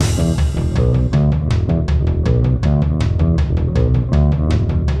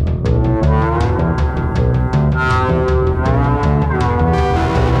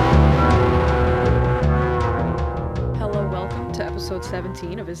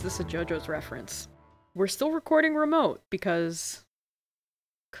is this a JoJo's reference? We're still recording remote because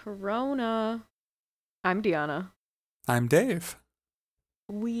Corona. I'm Deanna. I'm Dave.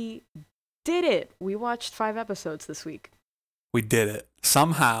 We did it. We watched 5 episodes this week. We did it.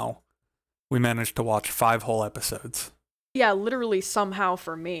 Somehow, we managed to watch 5 whole episodes. Yeah, literally somehow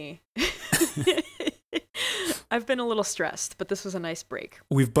for me. I've been a little stressed, but this was a nice break.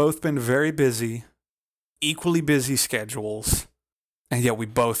 We've both been very busy, equally busy schedules, and yet we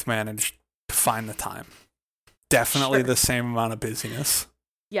both managed to find the time. Definitely Sure. the same amount of busyness.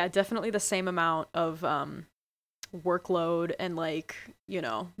 Yeah, definitely the same amount of workload and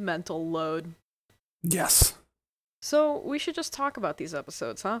mental load. Yes. So we should just talk about these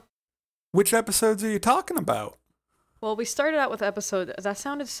episodes, huh? Which episodes are you talking about? Well, we started out with episode... That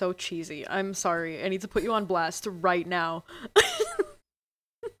sounded so cheesy. I'm sorry. I need to put you on blast right now.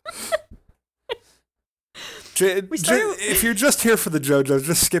 If you're just here for the JoJo's,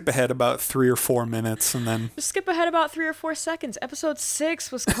 just skip ahead about 3 or 4 minutes and then... Just skip ahead about 3 or 4 seconds. Episode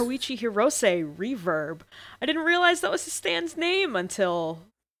 6 was Koichi Hirose, Reverb. I didn't realize that was his stand's name until,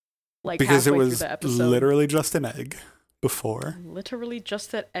 because it halfway was through the episode. literally just an egg before. Literally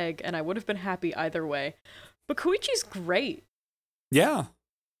just that egg, and I would have been happy either way. But Koichi's great. Yeah.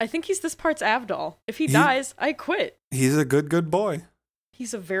 I think he's this part's Avdol. If he dies, I quit. He's a good boy.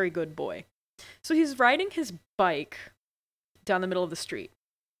 He's a very good boy. So he's riding his bike down the middle of the street.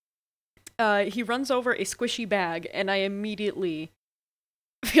 He runs over a squishy bag, and I immediately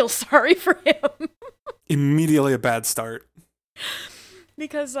feel sorry for him. Immediately a bad start.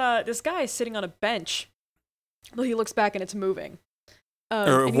 Because this guy is sitting on a bench. Well, he looks back and it's moving.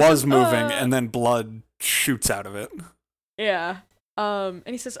 Or it was moving, and then blood shoots out of it. Yeah. And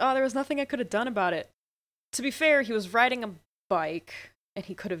he says, there was nothing I could have done about it. To be fair, he was riding a bike, and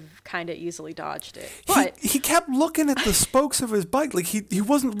he could have kind of easily dodged it. But he kept looking at the spokes of his bike, like he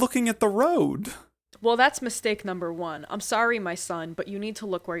wasn't looking at the road. Well, that's mistake number 1. I'm sorry, my son, but you need to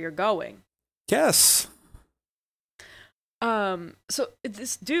look where you're going. Yes. So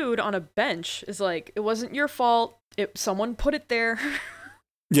this dude on a bench is like, it wasn't your fault. Someone put it there.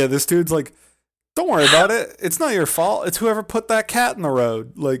 Yeah, this dude's like, don't worry about it. It's not your fault. It's whoever put that cat in the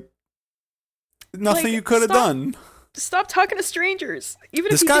road. Like, nothing you could have done. Stop talking to strangers. Even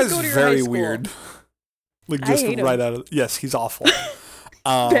this if you guy's go to your very high school. weird. Like, I just hate right him. out of... Yes, he's awful.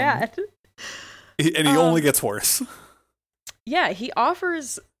 Bad. And he only gets worse. Yeah, he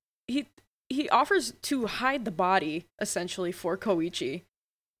offers to hide the body, essentially, for Koichi.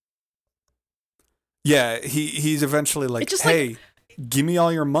 Yeah, he's eventually like, hey, give me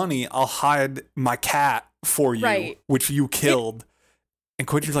all your money. I'll hide my cat for you, right. which you killed. And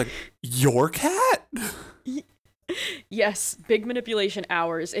Koichi's like, your cat? Yes, big manipulation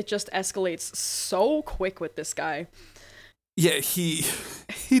hours. It just escalates so quick with this guy. Yeah, he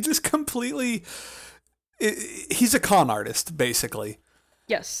just completely... He's a con artist, basically.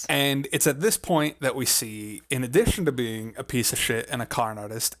 Yes. And it's at this point that we see, in addition to being a piece of shit and a con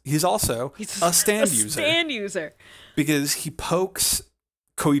artist, he's also a stand user. A stand user. Because he pokes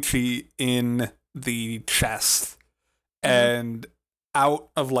Koichi in the chest, and out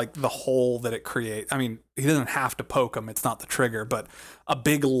of like the hole that it creates. I mean, he doesn't have to poke him, it's not the trigger, but a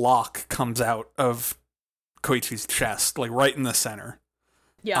big lock comes out of Koichi's chest, like right in the center.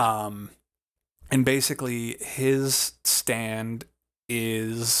 Yeah. And basically his stand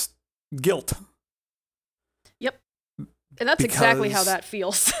is guilt. Yep. And that's exactly how that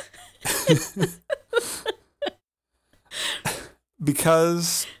feels.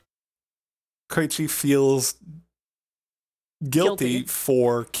 Because Koichi feels guilty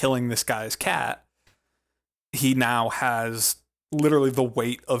for killing this guy's cat, he now has literally the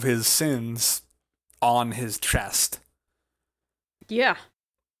weight of his sins on his chest. Yeah.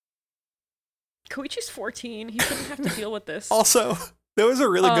 Koichi's 14. He shouldn't have to deal with this. Also, there was a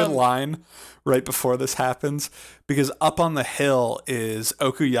really good line right before this happens, because up on the hill is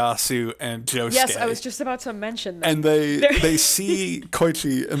Okuyasu and Josuke. Yes, I was just about to mention that. And they see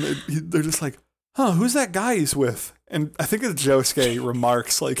Koichi, and they're just like, who's that guy he's with? And I think it's Josuke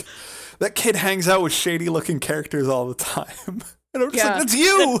remarks, like, that kid hangs out with shady-looking characters all the time. And I'm just like, that's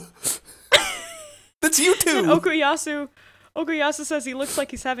you! That's you too! And Okuyasu says he looks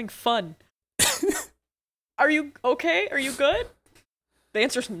like he's having fun. Are you okay? Are you good? The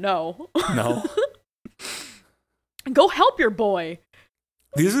answer's no. No. Go help your boy.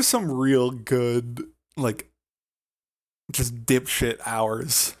 These are some real good, like, just dipshit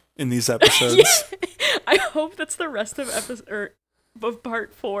hours in these episodes. Yeah. I hope that's the rest of of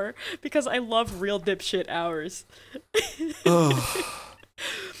part 4, because I love real dipshit hours. So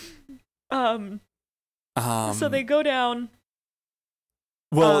they go down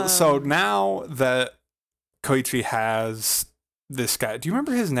Well, so now that Koichi has this guy, do you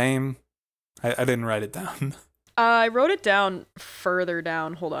remember his name? I didn't write it down. I wrote it down further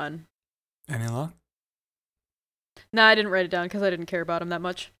down. Hold on. Any luck? Nah, I didn't write it down because I didn't care about him that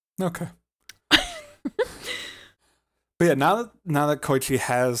much. Okay. But yeah, now that Koichi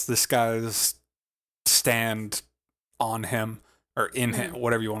has this guy's stand on him or in him,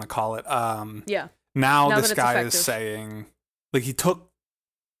 whatever you want to call it. Yeah. Now this that it's guy effective. is saying, like, he took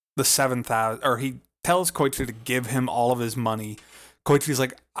the 7,000, or he tells Koichi to give him all of his money. Koichi's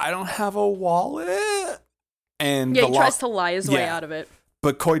like, I don't have a wallet, and Yeah, he tries to lie his way out of it.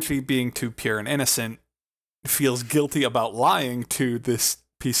 But Koichi, being too pure and innocent, feels guilty about lying to this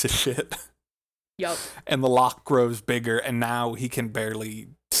piece of shit. Yup. And the lock grows bigger, and now he can barely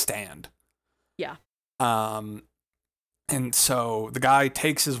stand. Yeah. And so the guy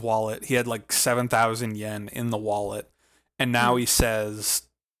takes his wallet. He had like 7,000 yen in the wallet, and now he says,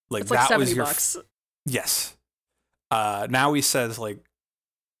 like, it's like that 70 was your bucks. yes. Now he says, like,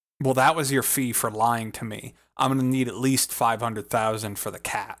 well, that was your fee for lying to me. I'm gonna need at least 500,000 for the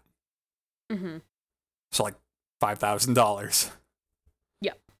cat. Mm-hmm. So like $5,000.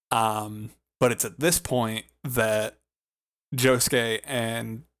 Yep. But it's at this point that Josuke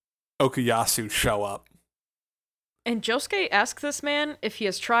and Okuyasu show up. And Josuke asks this man if he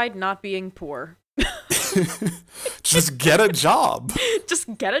has tried not being poor. Just get a job.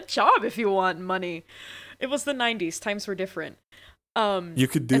 Just get a job if you want money. It was the 90s. Times were different. You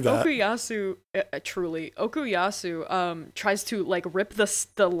could do that. Okuyasu, Okuyasu tries to like rip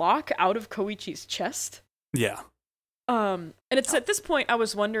the lock out of Koichi's chest. Yeah. And it's at this point I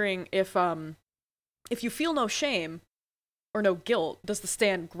was wondering if you feel no shame or no guilt, does the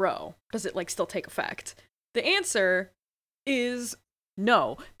stand grow? Does it like still take effect? The answer is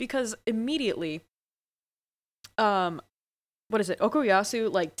no, because immediately, what is it?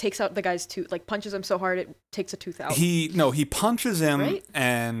 Okuyasu like takes out the guy's tooth, like punches him so hard it takes a tooth out. He punches him, right?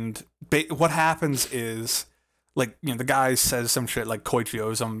 And what happens is, like, you know, the guy says some shit like Koichi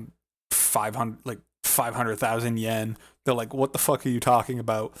owes him 500,000 yen. They're like, what the fuck are you talking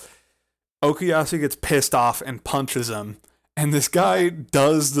about? Okuyasu gets pissed off and punches him. And this guy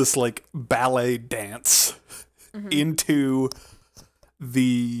does this like ballet dance into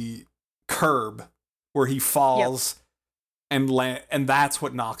the curb where he falls and that's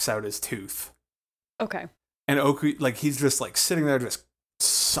what knocks out his tooth. Okay. And he's just like sitting there just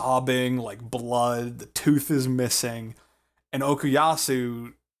sobbing, like blood, the tooth is missing. And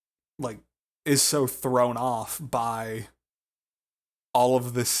Okuyasu like is so thrown off by all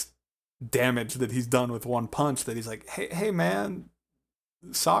of this damage that he's done with one punch that he's like, hey man,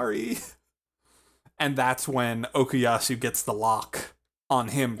 sorry. And that's when Okuyasu gets the lock on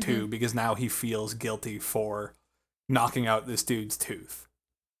him too, because now he feels guilty for knocking out this dude's tooth.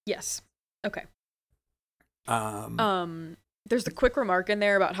 Yes. Okay. There's the quick remark in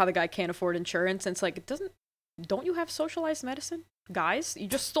there about how the guy can't afford insurance, and it's like, don't you have socialized medicine? Guys, you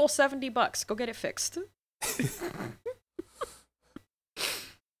just stole $70. Go get it fixed. It's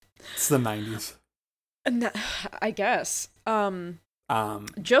the 90s. And I guess.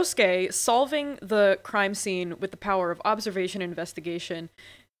 Josuke, solving the crime scene with the power of observation and investigation,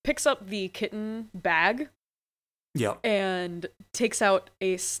 picks up the kitten bag. Yep. And takes out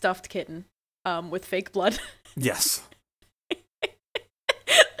a stuffed kitten with fake blood. Yes.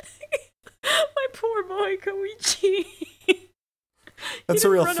 My poor boy Koichi. That's a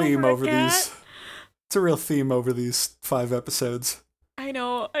real theme over these. It's a real theme over these 5 episodes. I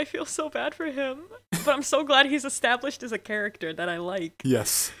know. I feel so bad for him, but I'm so glad he's established as a character that I like.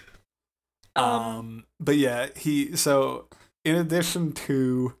 Yes. But yeah, so in addition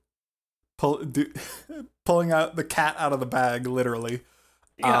to pulling out the cat out of the bag, literally,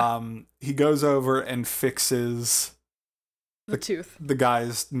 he goes over and fixes the tooth, the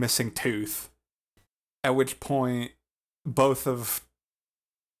guy's missing tooth. At which point, both of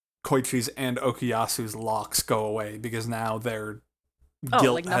Koichi's and Okuyasu's locks go away because now their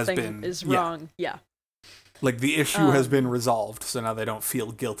guilt has been is wrong. Yeah. Like the issue has been resolved, so now they don't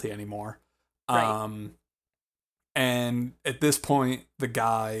feel guilty anymore. Right. And at this point, the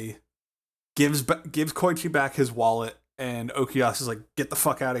guy gives Koichi back his wallet, and Okuyasu's like, "Get the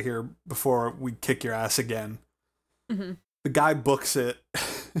fuck out of here before we kick your ass again." Mm-hmm. The guy books it,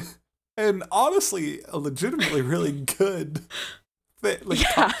 and honestly, a legitimately really good,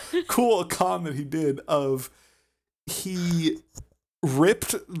 cool con that he did of he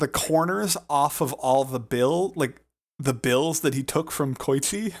ripped the corners off of all the bills that he took from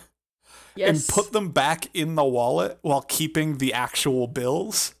Koichi, and put them back in the wallet while keeping the actual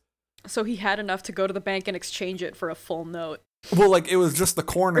bills. So he had enough to go to the bank and exchange it for a full note. Well, like it was just the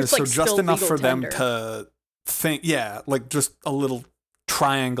corners, like, so just still enough legal for them tender. to think. Yeah, like just a little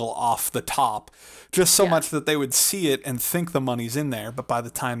triangle off the top, just so Yeah. much that they would see it and think the money's in there. But by the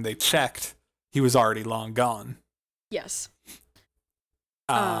time they checked, he was already long gone. Yes.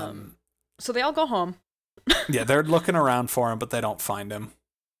 Um, So they all go home. yeah, they're looking around for him, but they don't find him.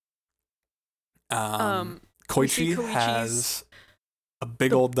 We see Koichi Koichi's has a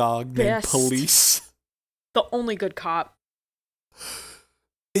big the old dog named best. Police. the only good cop.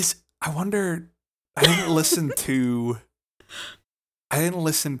 I wonder. I didn't listen to. I didn't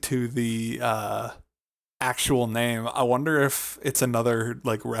listen to the actual name. I wonder if it's another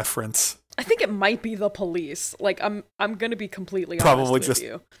like reference. I think it might be the police. Like, I'm gonna be completely Probably honest with just-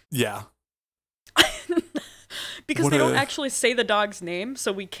 you. Yeah. Because What they don't a- actually say the dog's name,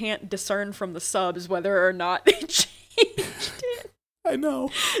 so we can't discern from the subs whether or not they changed it. I know.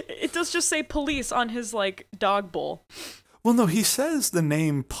 It does just say police on his, like, dog bowl. Well, no, he says the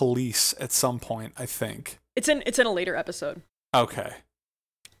name Police at some point, I think. It's in a later episode. Okay.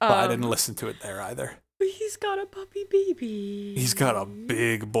 But I didn't listen to it there either. He's got a puppy baby. He's got a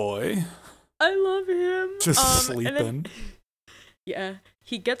big boy I love him. just And sleeping. then, yeah,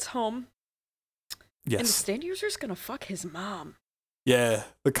 he gets home, and the Yes. stand user's gonna fuck his mom. Yeah.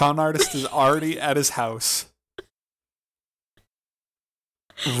 The con artist is already at his house.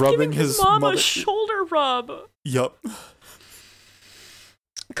 Rubbing Giving his mom mother. a shoulder rub. Yup.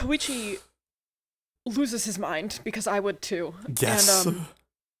 Koichi loses his mind, because I would too. Yes.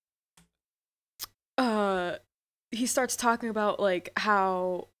 And he starts talking about like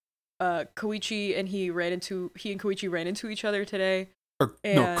how Koichi and he and Koichi ran into each other today. No,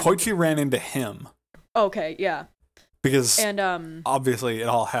 and- Koichi ran into him Okay, yeah. because And obviously it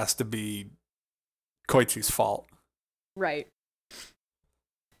all has to be Koichi's fault. right.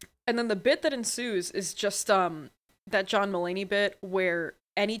 And then the bit that ensues is just that John Mulaney bit where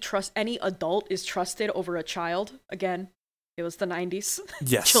any adult is trusted over a child. Again, it was the 90s.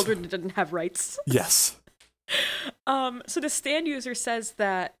 Yes. Children didn't have rights. Yes. So the stand user says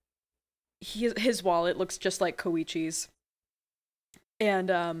that his wallet looks just like Koichi's. And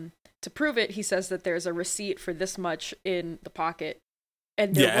to prove it, he says that there's a receipt for this much in the pocket.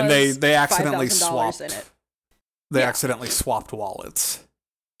 And there Yeah, and was they accidentally $5,000 swapped. in it. They Yeah. accidentally swapped wallets.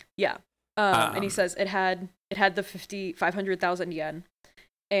 Yeah. And he Um, says it had the 500,000 yen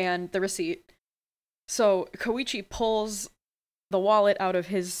and the receipt. So Koichi pulls the wallet out of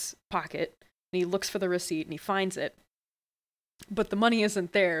his pocket and he looks for the receipt and he finds it. But the money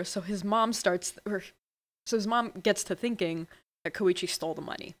isn't there, so his mom gets to thinking that Koichi stole the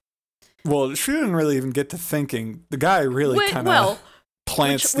money. Well, she didn't really even get to thinking. The guy really kind of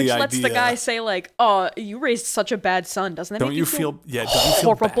plants which the lets idea. the guy say like, "Oh, you raised such a bad son, doesn't that Don't make you feel? Yeah. Don't you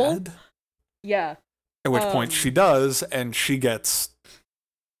feel horrible?" bad? Yeah. At which point she does, and she gets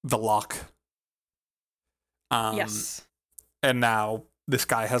the lock. Yes. And now this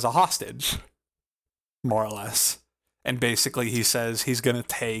guy has a hostage, more or less. And basically he says he's going to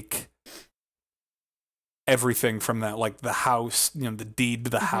take everything from that, like the house, the deed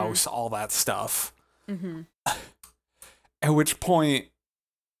to the house, all that stuff. Mm-hmm. At which point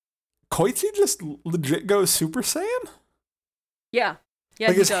Koichi just legit goes Super Saiyan? Yeah. Yeah,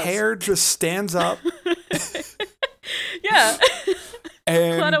 like he his does. hair just stands up. Yeah.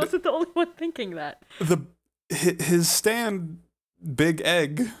 And Glad I wasn't the only one thinking that. his stand, Big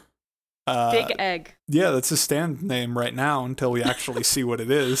Egg. Big Egg. Yeah, that's his stand name right now until we actually see what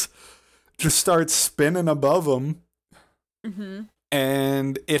it is. Just starts spinning above him, Mm-hmm.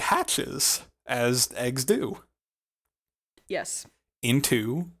 and it hatches, as eggs do, Yes.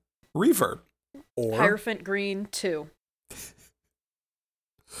 into Reverb. Or, Hierophant Green 2.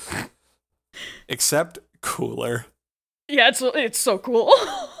 except cooler. Yeah, it's so cool.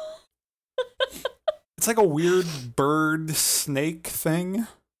 It's like a weird bird snake thing.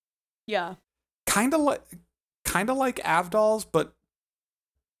 Yeah. Kind of like Avdol's, but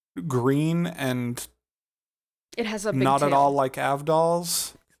green and It has a big not at tail. all like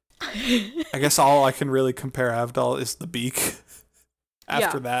Avdol's. I guess all I can really compare Avdol is the beak.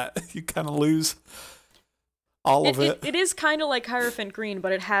 After that, you kind of lose all of it. It is kind of like Hierophant Green,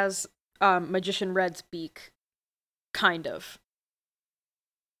 but it has Magician Red's beak. Kind of.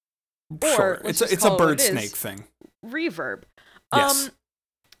 Sure, let's it's just a call it bird what it is. snake thing. Reverb. Yes.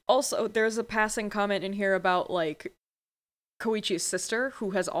 Also, there's a passing comment in here about, like, Koichi's sister,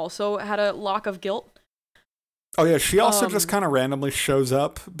 who has also had a lock of guilt. Oh yeah, she also just kind of randomly shows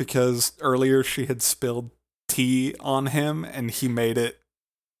up because earlier she had spilled tea on him and he made it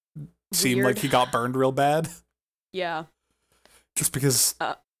seem Weird. like he got burned real bad. Yeah. Just because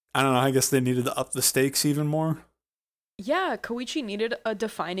I don't know, I guess they needed to up the stakes even more. Yeah, Koichi needed a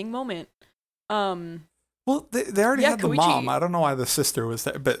defining moment. Well, they already Yeah, had the Koichi. mom. I don't know why the sister was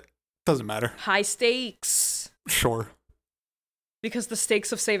there, but doesn't matter. High stakes. Sure. Because the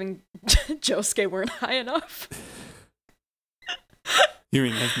stakes of saving Josuke weren't high enough. You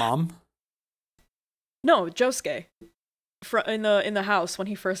mean his mom? No, Josuke. In the house when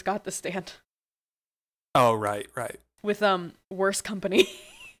he first got the stand. Oh, right. With worse company.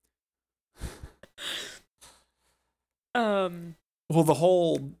 Well, the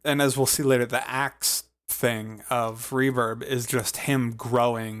whole, and as we'll see later, the axe thing of Reverb is just him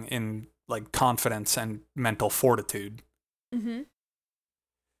growing in like confidence and mental fortitude. Mm-hmm.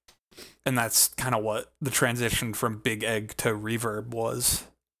 And that's kind of what the transition from Big Egg to Reverb was.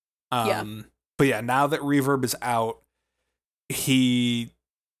 Yeah. But yeah, now that Reverb is out, he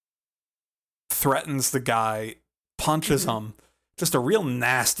threatens the guy, punches him, just a real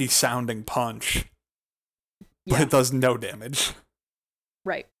nasty sounding punch, but Yeah. it does no damage.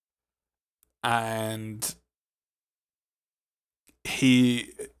 Right. And the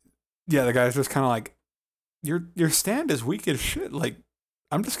guy's just kind of like, your stand is weak as shit. Like,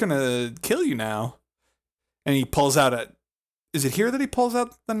 I'm just gonna kill you now. And he pulls out is it here that he pulls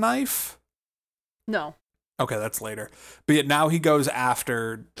out the knife? No. Okay, that's later. But yet now he goes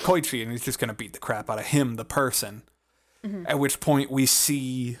after Koichi and he's just gonna beat the crap out of him, the person. Mm-hmm. At which point we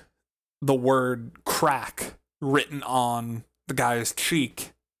see the word crack written on the guy's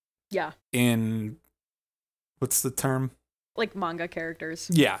cheek. Yeah. In, what's the term? Like manga characters.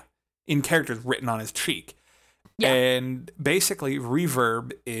 Yeah. In characters written on his cheek. Yeah. And basically,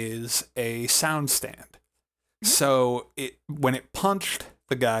 Reverb is a sound stand. Mm-hmm. So when it punched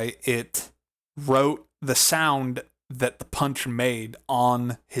the guy, it wrote the sound that the punch made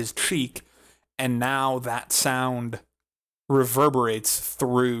on his cheek, and now that sound reverberates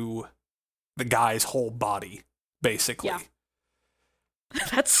through the guy's whole body, basically. Yeah.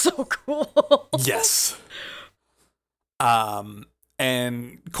 That's so cool. Yes. And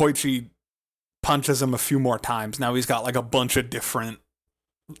Koichi punches him a few more times. Now he's got like a bunch of different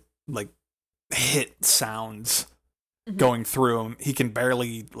like hit sounds going through him. He can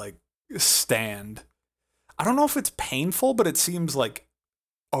barely like stand. I don't know if it's painful, but it seems like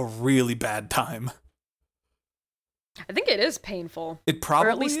a really bad time. I think it is painful. It probably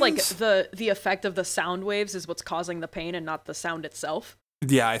or at least is. Like the effect of the sound waves is what's causing the pain and not the sound itself.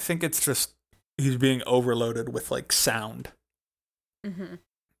 Yeah, I think it's just he's being overloaded with like sound.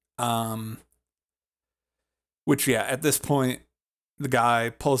 Which yeah, at this point the guy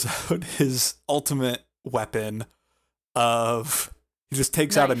pulls out his ultimate weapon of he just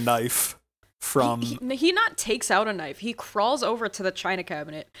takes out a knife from he not takes out a knife. He crawls over to the china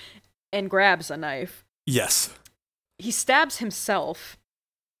cabinet and grabs a knife. Yes. He stabs himself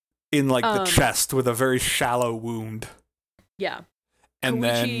in like the chest with a very shallow wound. Yeah. And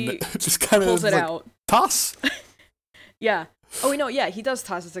Koichi then just kind of pulls it like, out. Toss. Yeah. Oh, wait, no, yeah, he does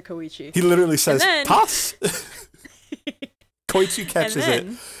toss it to Koichi. He literally says, then, toss. Koichi catches then,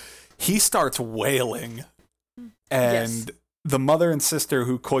 it. He starts wailing. And the mother and sister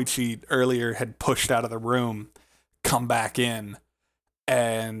who Koichi earlier had pushed out of the room come back in.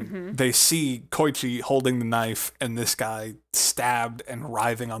 And they see Koichi holding the knife and this guy stabbed and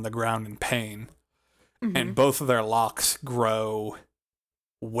writhing on the ground in pain. And both of their locks grow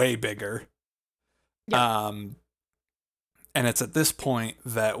way bigger. Yep. And it's at this point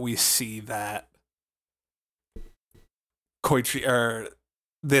that we see that Koichi, or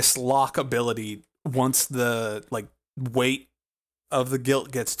this lock ability, once the like weight of the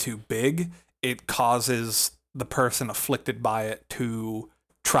guilt gets too big, it causes the person afflicted by it to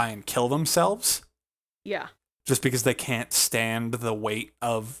try and kill themselves. Yeah. Just because they can't stand the weight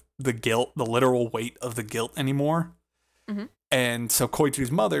of the guilt, the literal weight of the guilt anymore. And so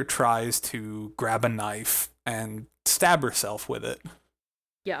Koichi's mother tries to grab a knife and stab herself with it.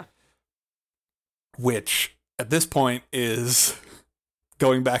 Yeah. Which, at this point, is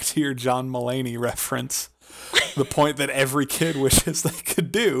going back to your John Mulaney reference, the point that every kid wishes they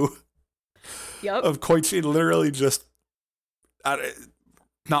could do. Yep. Of Koichi literally just,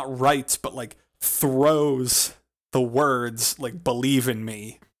 not writes, but like throws the words, like, believe in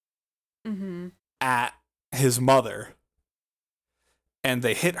me, at his mother. And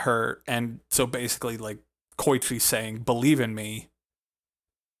they hit her, and so basically, like, Koichi saying, believe in me,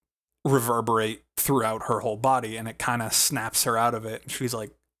 reverberate throughout her whole body, and it kind of snaps her out of it. And she's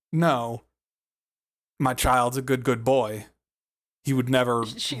like, no, my child's a good boy. He would never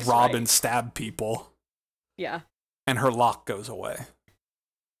rob and stab people. Yeah. And her lock goes away.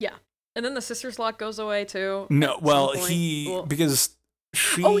 Yeah. And then the sister's lock goes away, too. No, well, because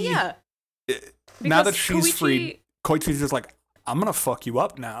she... Oh, yeah. Now that she's Koichi, freed... Koichi's just like, I'm gonna fuck you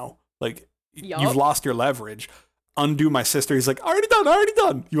up now. Like, Yup. you've lost your leverage. Undo my sister. He's like, already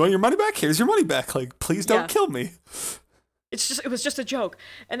done. You want your money back? Here's your money back. Like, please don't kill me. It was just a joke.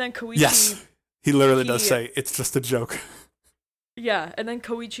 And then Koichi. Yes, he literally does say it's just a joke. Yeah, and then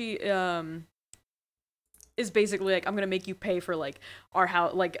Koichi is basically like, I'm gonna make you pay for like our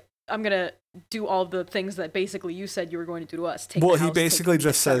house. Like, I'm gonna do all the things that basically you said you were going to do to us. Well, he basically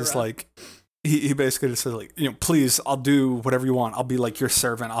just says like, he basically just says like, please, I'll do whatever you want. I'll be like your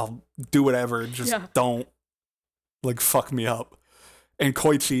servant. I'll do whatever. Just don't like fuck me up. And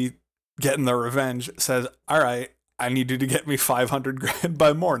Koichi, getting the revenge, says, all right, I need you to get me 500 grand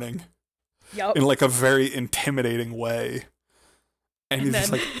by morning. Yep. In like a very intimidating way. And he's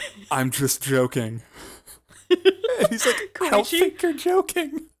just like, I'm just joking. And he's like, I don't think you're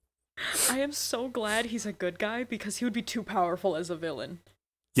joking. I am so glad he's a good guy because he would be too powerful as a villain.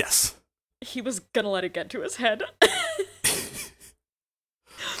 Yes. He was gonna let it get to his head.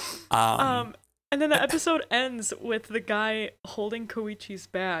 And then the episode ends with the guy holding Koichi's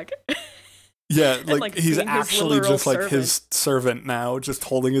bag. Yeah, like he's actually just like his servant now, just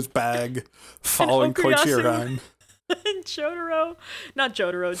holding his bag, following Koichi around. And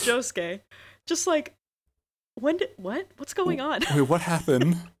Josuke, just like, what's going on? Wait, what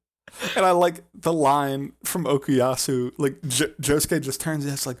happened? And I like the line from Okuyasu, like Josuke just turns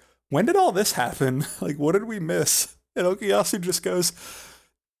and it's like, when did all this happen? Like, what did we miss? And Okuyasu just goes,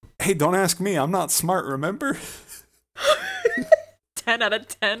 hey, don't ask me, I'm not smart, remember? 10 out of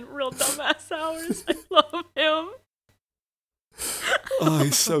 10 real dumbass hours. I love him. Oh,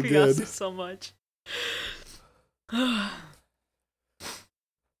 he's so Okuyasu good. So much. So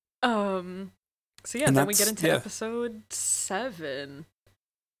yeah, and then we get into episode 7.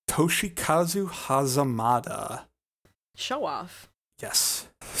 Toshikazu Hazamada. Show off. Yes.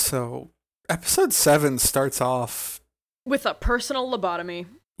 So episode 7 starts off with a personal lobotomy.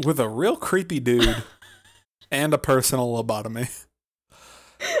 With a real creepy dude and a personal lobotomy.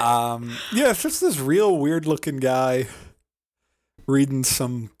 Yeah, it's just this real weird looking guy reading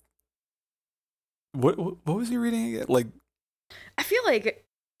some. What was he reading again? Like, I feel like,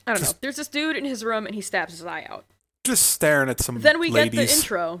 I don't know. There's this dude in his room and he stabs his eye out. Just staring at some. Then we ladies. get the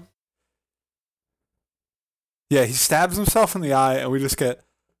intro. Yeah, he stabs himself in the eye, and we just get,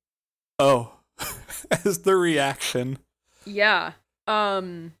 oh, as the reaction. Yeah.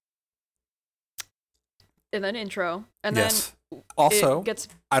 And then intro, and then also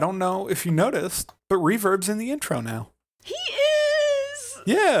I don't know if you noticed, but Reverb's in the intro now. He is.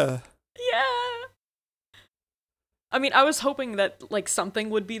 Yeah. I mean, I was hoping that like something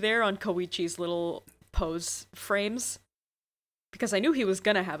would be there on Koichi's little pose frames, because I knew he was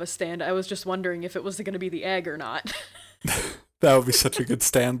gonna have a stand. I was just wondering if it was gonna be the egg or not. That would be such a good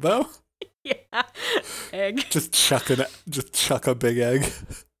stand, though. Yeah, egg. Just chuck a big egg.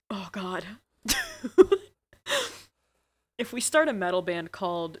 Oh God. If we start a metal band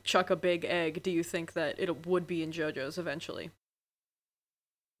called Chuck a Big Egg, do you think that it would be in JoJo's eventually?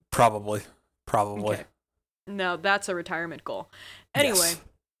 Probably. Okay. No, that's a retirement goal. Anyway,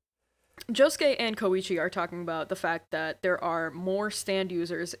 Josuke and Koichi are talking about the fact that there are more stand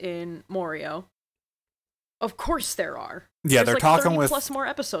users in Morio. Of course there are. Yeah, There's they're talking 30 with plus more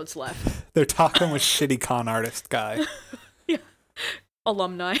episodes left. They're talking with shitty con artist guy. Yeah.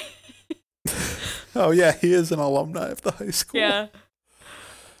 Alumni. Oh yeah, he is an alumni of the high school. Yeah.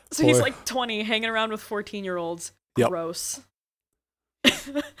 So he's like 20, hanging around with 14-year-olds. Yep. Gross.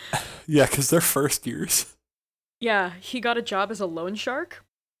 Yeah, because they're first years. Yeah, he got a job as a loan shark.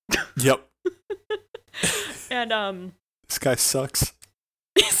 Yep. And this guy sucks.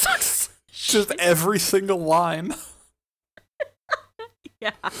 He sucks. Just every single line.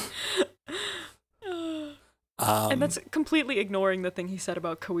 Yeah. And that's completely ignoring the thing he said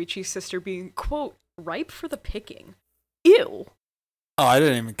about Koichi's sister being, quote, ripe for the picking. Ew. Oh, I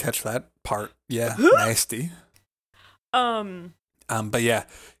didn't even catch that part. Yeah, nasty. But yeah,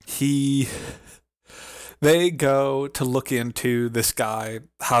 they go to look into this guy,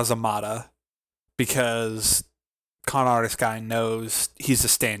 Hazamada, because con artist guy knows he's a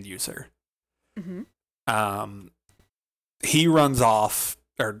stand user. Mm-hmm. He runs off,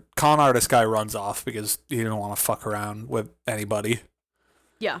 or con artist guy runs off because he didn't want to fuck around with anybody.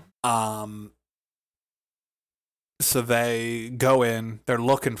 Yeah. So they go in, they're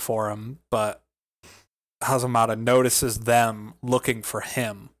looking for him, but Hazamada notices them looking for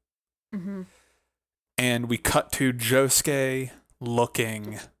him. Mm-hmm. And we cut to Josuke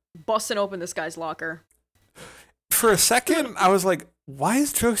busting open this guy's locker. For a second, I was like, why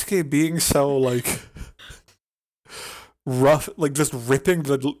is Josuke being so, like, rough, like, just ripping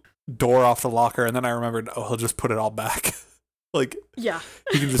the door off the locker, and then I remembered, oh, he'll just put it all back. Like, Yeah.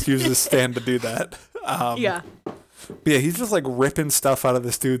 he can just use his stand to do that. Yeah. But yeah, he's just like ripping stuff out of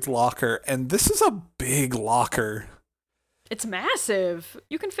this dude's locker, and this is a big locker. It's massive.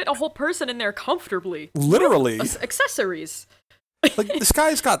 You can fit a whole person in there comfortably. Literally. Accessories. Like, this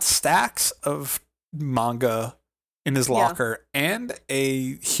guy's got stacks of manga in his locker and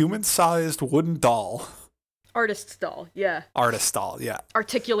a human-sized wooden doll. Artist's doll, yeah. Artist doll, yeah.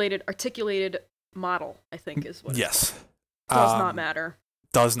 Articulated model, I think is what Yes. does not matter.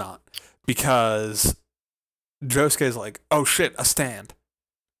 Does not. Because Josuke's like, oh shit, a stand.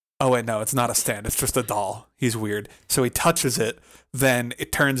 Oh wait, no, it's not a stand. It's just a doll. He's weird. So he touches it. Then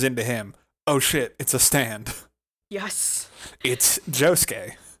it turns into him. Oh shit, it's a stand. Yes. It's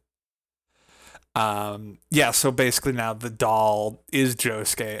Josuke. Yeah, so basically now the doll is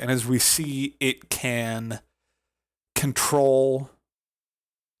Josuke. And as we see, it can control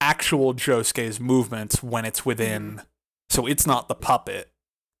actual Josuke's movements when it's within. So it's not the puppet.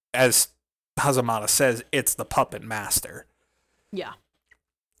 As Hazamada says, it's the puppet master. Yeah.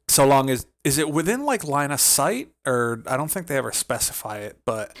 So long as, is it within like line of sight, or I don't think they ever specify it,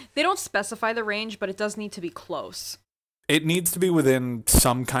 but They don't specify the range, but it does need to be close. it needs to be within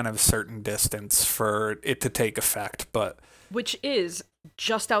some kind of certain distance for it to take effect. But Which is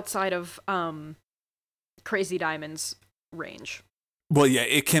just outside of Crazy Diamond's range. well, yeah,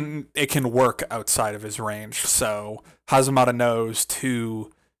 it can work outside of his range. So Hazamada knows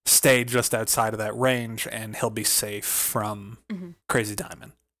to stay just outside of that range, and he'll be safe from Crazy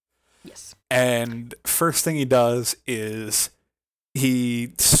Diamond. Yes. And first thing he does is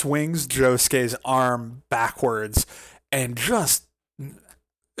he swings Josuke's arm backwards and just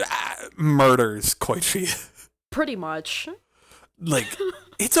murders Koichi. Pretty much. Like,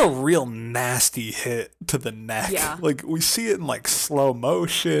 it's a real nasty hit to the neck. Yeah. Like, we see it in like slow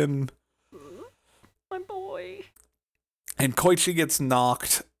motion. My boy. And Koichi gets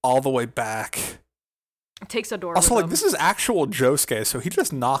knocked all the way back. Takes a door Also, with like, him. this is actual Josuke, so he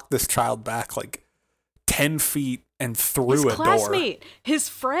just knocked this child back like 10 feet and through his a door. classmate, his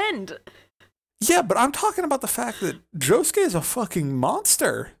friend. Yeah, but I'm talking about the fact that Josuke is a fucking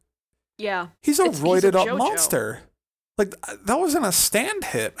monster. Yeah. He's a roided up JoJo. monster. Like, that wasn't a stand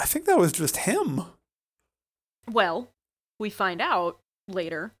hit. I think that was just him. Well, we find out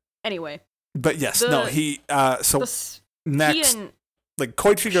later. Anyway. But yes, The- no, he, next, He and, like,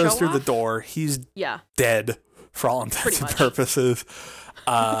 Koichi goes Show through the off? door. He's yeah. dead for all intents Pretty and much. purposes.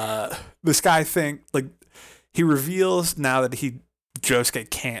 This guy he reveals now that Josuke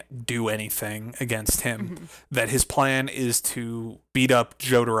can't do anything against him, that his plan is to beat up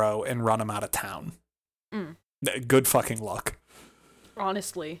Jotaro and run him out of town. Good fucking luck.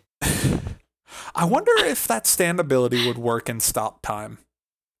 Honestly. I wonder if that stand ability would work in stop time.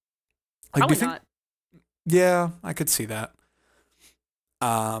 Like, Probably not. Yeah, I could see that.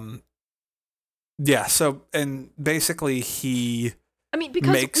 Yeah, so, and basically I mean,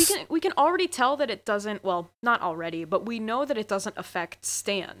 because makes- we can already tell that it doesn't, well, not already, but we know that it doesn't affect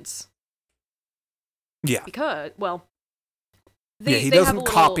stands. yeah. Because, well, He they have doesn't a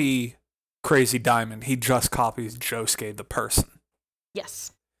little- copy Crazy Diamond. He just copies Josuke the person.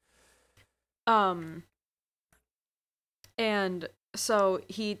 Yes. And so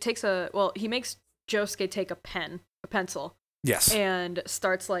he makes Josuke take a pencil, Yes. and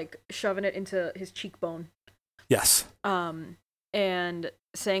starts like shoving it into his cheekbone. Yes. And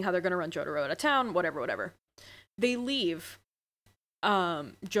saying how they're gonna run Jotaro out of town, whatever. They leave.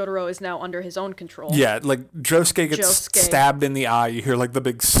 Jotaro is now under his own control. Yeah, like Josuke gets Josuke. stabbed in the eye. You hear like the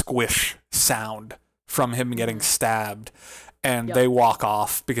big squish sound from him getting stabbed. And Yep. they walk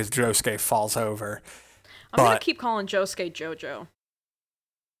off because Josuke falls over. I'm gonna but- keep calling Josuke Jojo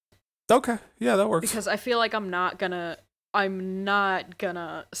Okay. Yeah, that works. because I feel like I'm not gonna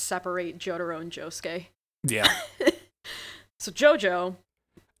separate Jotaro and Josuke. Yeah. So Jojo,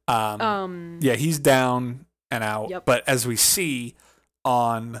 Yeah, he's down and out. Yep. But as we see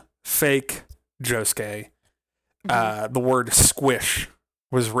on fake Josuke, the word squish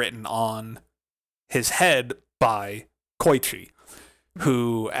was written on his head by Koichi,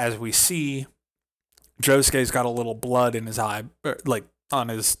 who, as we see, Josuke's got a little blood in his eye, like on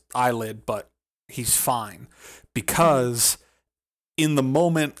his eyelid, but he's fine because in the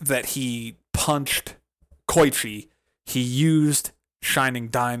moment that he punched Koichi, he used Shining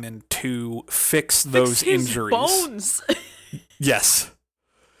Diamond to fix those his injuries. bones. Yes.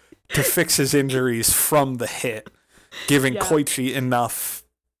 To fix his injuries from the hit, giving Yeah. Koichi enough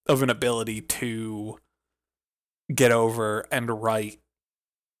of an ability to get over and write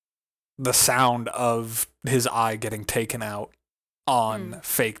the sound of his eye getting taken out on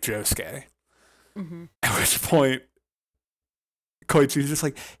fake Josuke. Mm-hmm. At which point, Koichi's just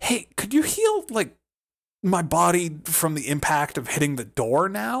like, hey, could you heal, like, my body from the impact of hitting the door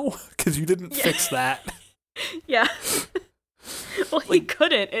now? Because you didn't fix that. Yeah. Well, he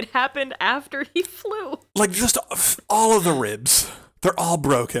couldn't. It happened after he flew. Like, just all of the ribs. They're all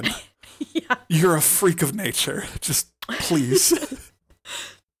broken. Yeah. You're a freak of nature. Just, please.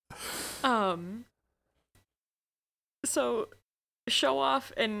 So, Show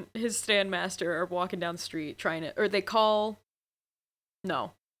Off and his stand master are walking down the street trying to, or they call,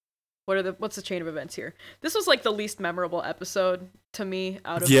 no. What's the chain of events here? This was like the least memorable episode to me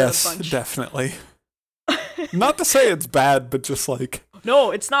out of the bunch. Yes, definitely. Not to say it's bad, but just like...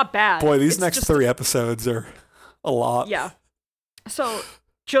 No, it's not bad. Boy, these next 3 episodes are a lot. Yeah. So,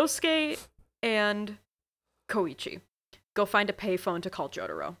 Josuke and Koichi go find a payphone to call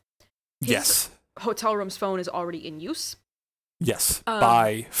Jotaro. His hotel room's phone is already in use. Yes,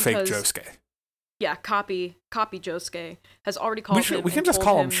 by fake Josuke. Yeah, copy Josuke has already called him. We can just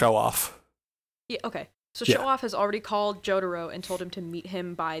call him Show Off. Yeah, okay. So Show Off has already called Jotaro and told him to meet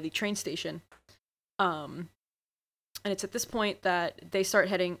him by the train station. And it's at this point that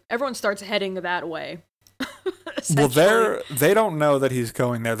everyone starts heading that way. Well, they don't know that he's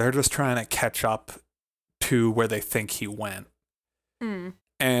going there. They're just trying to catch up to where they think he went. Mm.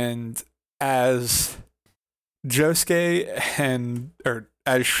 And as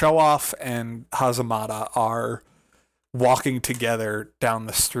as Show Off and Hazamada are walking together down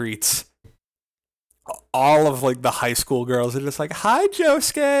the streets, all of like the high school girls are just like, "Hi,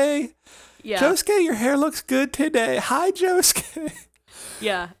 Josuke. Yeah. Josuke, your hair looks good today. Hi, Josuke."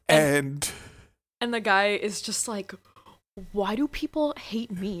 Yeah. And the guy is just like, "Why do people hate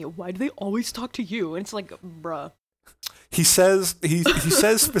me? Why do they always talk to you?" And it's like, bruh. He says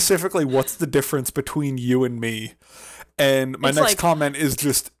specifically, "What's the difference between you and me?" And my next comment is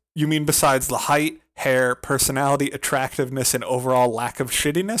just, "You mean besides the height, hair, personality, attractiveness, and overall lack of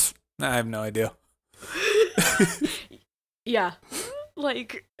shittiness?" I have no idea. Yeah.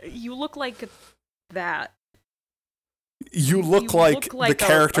 Like, you look like that. You look like the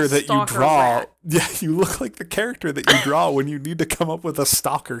character that you draw. Rat. Yeah, you look like the character that you draw when you need to come up with a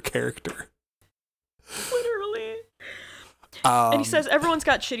stalker character. Literally. And he says everyone's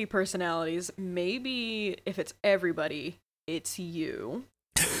got shitty personalities. Maybe if it's everybody, it's you.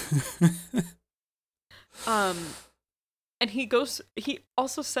 And he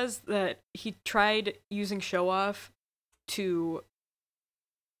also says that he tried using Show Off to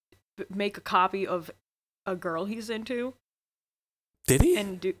make a copy of a girl he's into. Did he?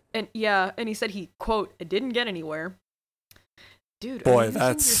 And he said he, quote, "It didn't get anywhere." Dude, boy, are you using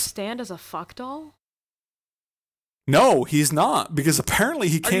your stand as a fuck doll? No, he's not, because apparently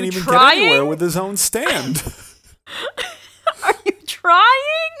he can't even get anywhere with his own stand. Are you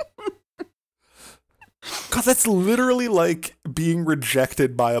trying? God, that's literally like being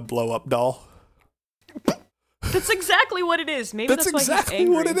rejected by a blow-up doll. That's exactly what it is. Maybe that's why exactly he's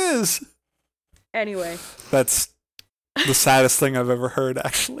angry. What it is. Anyway. That's the saddest thing I've ever heard,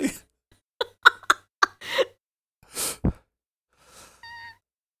 actually.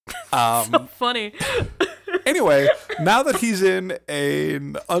 So funny. Anyway, now that he's in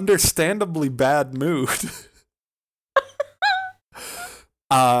an understandably bad mood,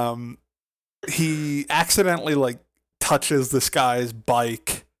 he accidentally like touches this guy's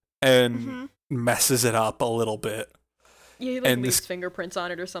bike and messes it up a little bit. Yeah, he like leaves fingerprints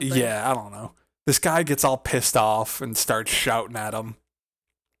on it or something. Yeah, I don't know. This guy gets all pissed off and starts shouting at him.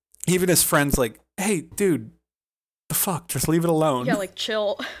 Even his friend's like, "Hey, dude, the fuck? Just leave it alone." Yeah, like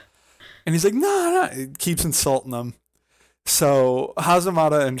chill. And he's like, no. He keeps insulting them. So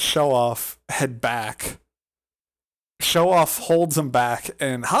Hazamada and Show Off head back. Show Off holds him back,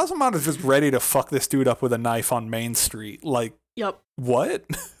 and Hazamada's just ready to fuck this dude up with a knife on Main Street. Like, yep. What?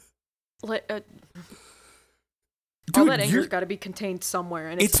 Dude, all that anger's got to be contained somewhere,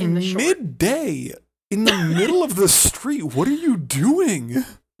 and it's in the short. Midday, in the middle of the street. What are you doing?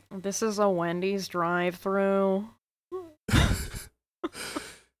 This is a Wendy's drive-thru.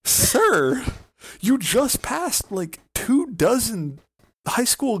 Sir, you just passed like 24 high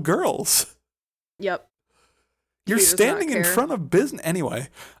school girls. Yep. You're standing in front of business. Anyway,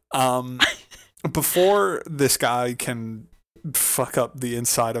 before this guy can fuck up the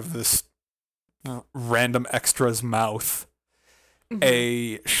inside of this random extra's mouth,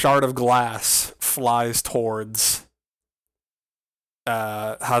 a shard of glass flies towards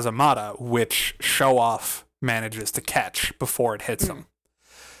Hazamada, which Show Off manages to catch before it hits him.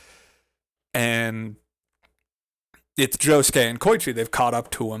 And it's Josuke and Koichi. They've caught up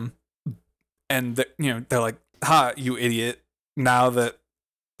to him, and they're like, "Ha, you idiot! now that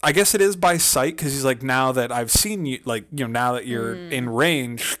I guess it is by sight because he's like, now that I've seen you, like, now that you're in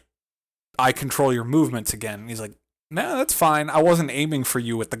range, I control your movements again. And he's like, no, that's fine. I wasn't aiming for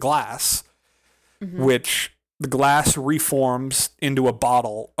you with the glass, which the glass reforms into a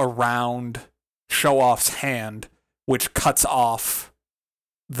bottle around Show-Off's hand, which cuts off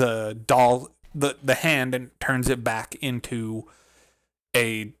the doll, the hand, and turns it back into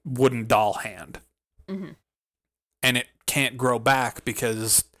a wooden doll hand. And it can't grow back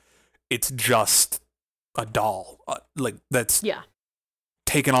because it's just a doll, that's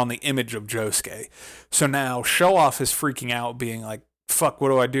taken on the image of Josuke. So now Show-Off is freaking out, being like, fuck, what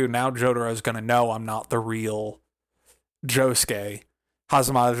do I do? Now Jotaro's going to know I'm not the real Josuke.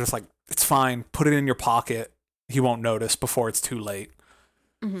 Hazamada's just like, it's fine. Put it in your pocket. He won't notice before it's too late.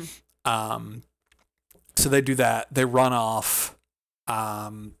 So they do that. They run off.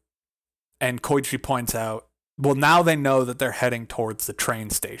 And Koichi points out, well, now they know that they're heading towards the train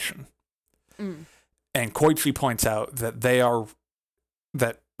station. And Koichi points out that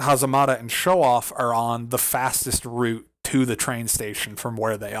that Hazamada and Show-Off are on the fastest route to the train station from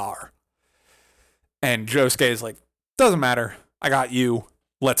where they are. And Josuke is like, doesn't matter. I got you.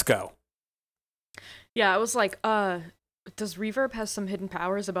 Let's go. Yeah, I was like, does Reverb has some hidden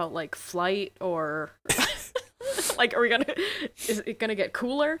powers about like flight or like, is it gonna get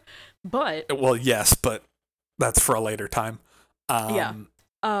cooler? But well, yes, but that's for a later time. But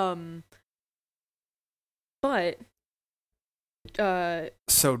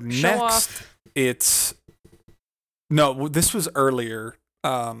so next Show-Off, this was earlier.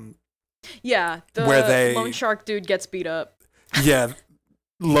 The where Lone Shark dude gets beat up. Yeah,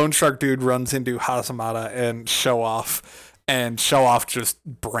 Lone Shark dude runs into Hazamada and Show-Off, and Show-Off just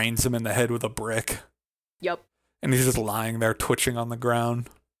brains him in the head with a brick. Yep. And he's just lying there twitching on the ground.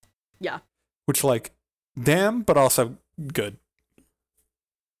 Yeah. Which, like, damn, but also good.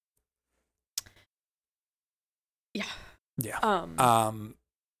 Yeah. Yeah.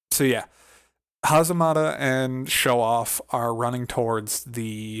 So yeah, Hazamada and Show-Off are running towards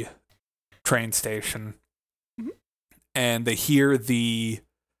the train station, and they hear the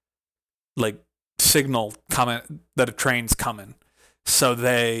signal coming that a train's coming. So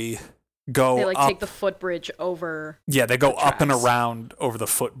they go. They up, take the footbridge over. Yeah, they go up and around over the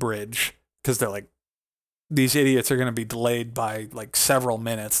footbridge because they're like, these idiots are going to be delayed by several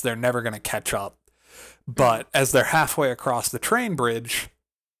minutes. They're never going to catch up. But as they're halfway across the train bridge,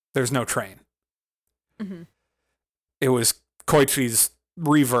 there's no train. It was Koichi's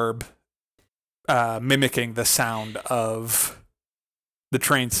reverb mimicking the sound of the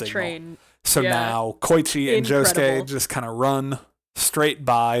train signal. So now Koichi and Josuke just kind of run straight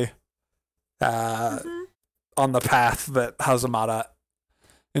by on the path that Hazamada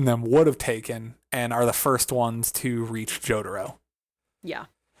and them would have taken, and are the first ones to reach Jotaro. Yeah.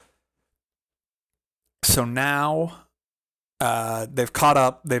 So now they've caught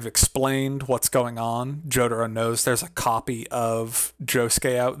up. They've explained what's going on. Jotaro knows there's a copy of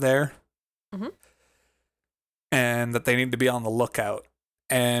Josuke out there. And that they need to be on the lookout.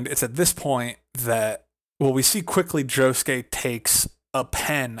 And it's at this point that, we see quickly Josuke takes a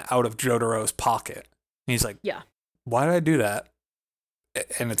pen out of Jotaro's pocket. And he's like, why did I do that?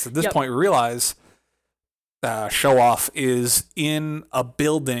 And it's at this point we realize Show-Off is in a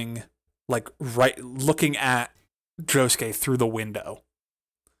building, right looking at Josuke through the window.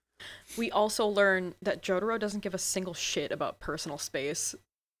 We also learn that Jotaro doesn't give a single shit about personal space.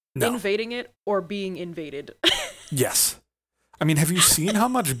 No. Invading it or being invaded. Yes. I mean, have you seen how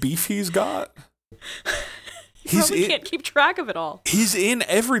much beef he's got? He probably can't keep track of it all. He's in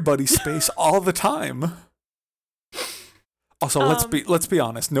everybody's space all the time. Also, let's be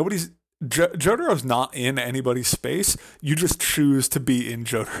honest. Jotaro's not in anybody's space. You just choose to be in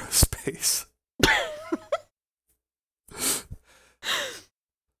Jotaro's space.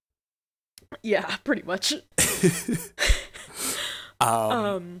 Yeah, pretty much.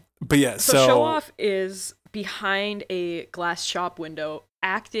 But yeah, so Show-Off is behind a glass shop window,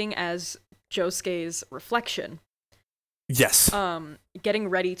 acting as Josuke's reflection. Yes. Getting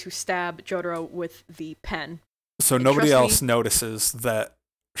ready to stab Jotaro with the pen. So nobody else notices that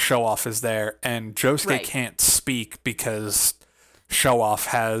Show-Off is there, and Josuke can't speak because Show-Off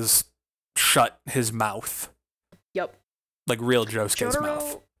has shut his mouth. Yep. Like real Josuke's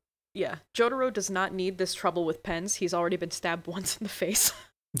mouth. Yeah. Jotaro does not need this trouble with pens. He's already been stabbed once in the face.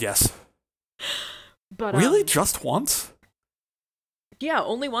 Yes. But really? Just once? Yeah,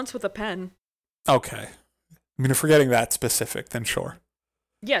 only once with a pen. Okay. I mean, if we're getting that specific, then sure.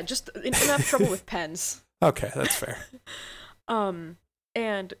 Yeah, just enough trouble with pens. Okay, that's fair.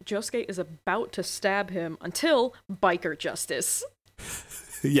 and Josuke is about to stab him until biker justice.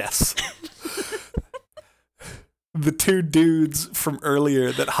 Yes. The two dudes from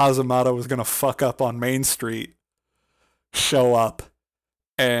earlier that Hazamada was going to fuck up on Main Street show up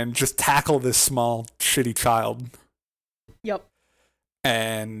and just tackle this small, shitty child. Yep.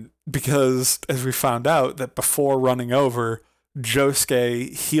 And because, as we found out, that before running over,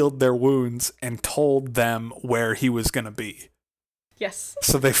 Josuke healed their wounds and told them where he was going to be. Yes.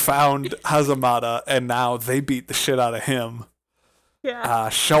 So they found Hazamada, and now they beat the shit out of him. Yeah.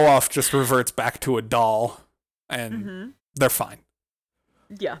 Show Off just reverts back to a doll, and they're fine.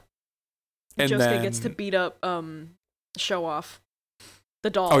 Yeah. And Josuke then gets to beat up Show Off, the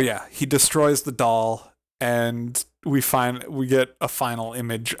doll. Oh yeah, he destroys the doll, and we get a final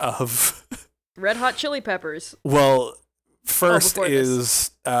image of Red Hot Chili Peppers. Well, first before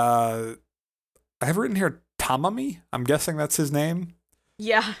is I have written here Tamami. I'm guessing that's his name.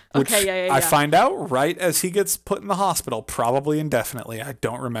 Yeah. Which Okay. Yeah. I find out right as he gets put in the hospital, probably indefinitely. I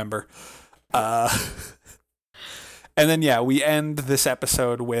don't remember. And then yeah, we end this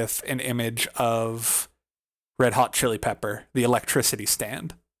episode with an image of Red Hot Chili Pepper, the electricity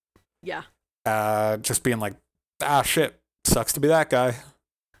stand. Yeah. Just being like, shit, sucks to be that guy.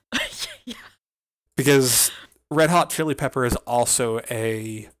 Yeah. Because Red Hot Chili Pepper is also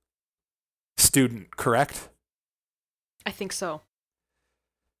a student, correct? I think so.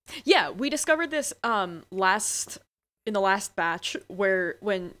 Yeah, we discovered this in the last batch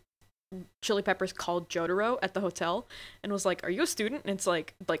when Chili Peppers called Jotaro at the hotel and was like, "Are you a student?" And it's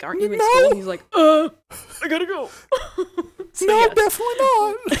like, aren't you in school? And he's like, I gotta go. So, no, yeah. definitely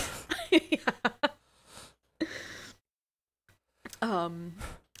not. Yeah.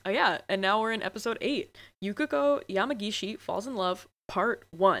 Oh yeah, and now we're in episode 8. Yukiko Yamagishi falls in love, part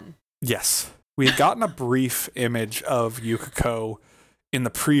 1. Yes. We had gotten a brief image of Yukiko in the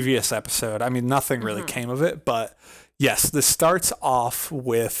previous episode. I mean, nothing really came of it, but yes, this starts off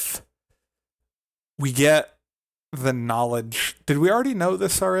with we get the knowledge. Did we already know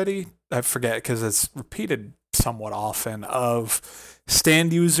this already? I forget because it's repeated somewhat often of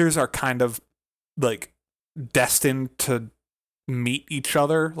stand users are kind of like destined to meet each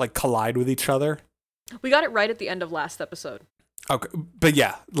other, like collide with each other. We got it right at the end of last episode. Okay, but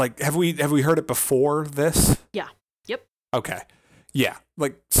yeah, like have we heard it before this? Yeah. Yep. Okay. Yeah,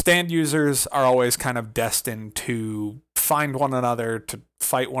 like stand users are always kind of destined to find one another, to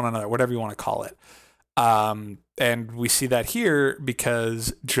fight one another, whatever you want to call it. And we see that here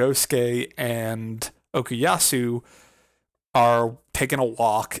because Josuke and Okuyasu are taking a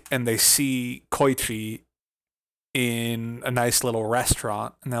walk and they see Koichi in a nice little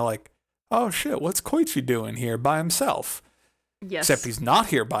restaurant and they're like, "Oh shit, what's Koichi doing here by himself?" Yes. Except he's not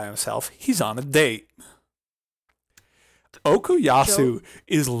here by himself. He's on a date. Okuyasu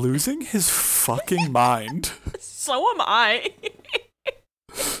is losing his fucking mind. So am I.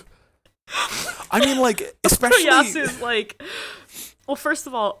 I mean, like, especially... Okuyasu's like... Well, first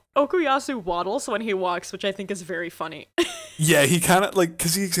of all, Okuyasu waddles when he walks, which I think is very funny. Yeah, he kind of, like,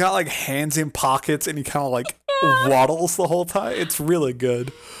 because he's got, like, hands in pockets and he kind of, like, waddles the whole time. It's really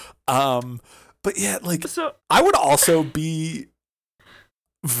good. But yeah, like, So, I would also be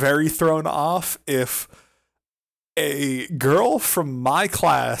very thrown off if a girl from my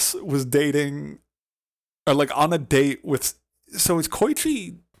class was dating or like on a date with, so is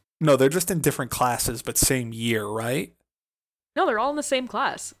Koichi, no, they're just in different classes but same year, right? no, they're all in the same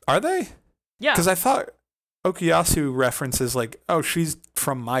class. Are they? Yeah. Because I thought Okuyasu references like, oh, she's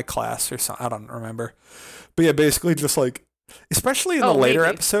from my class or something. I don't remember. But yeah, basically just like, especially in the later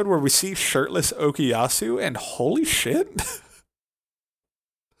episode where we see shirtless Okuyasu and holy shit.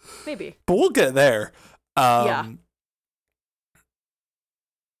 Maybe. But we'll get there. Yeah.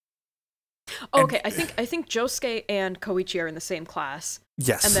 Okay, I think Josuke and Koichi are in the same class.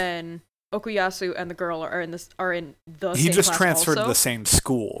 Yes. And then Okuyasu and the girl are in the same He just class transferred also. to the same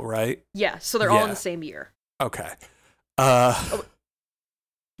school, right? Yeah, so they're all in the same year. Okay.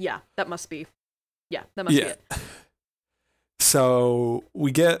 Yeah, that must be. Yeah, that must be it. So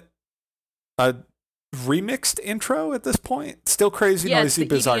we get a remixed intro at this point. Still Crazy Noisy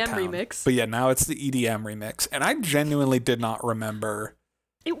Bizarre EDM Town. remix. But yeah, now it's the EDM remix. And I genuinely did not remember.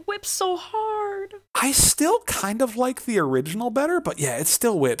 It whips so hard. I still kind of like the original better, but yeah, it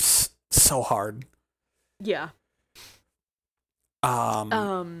still whips so hard. Yeah.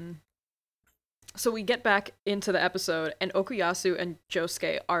 So we get back into the episode, and Okuyasu and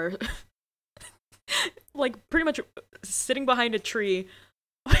Josuke are like pretty much sitting behind a tree,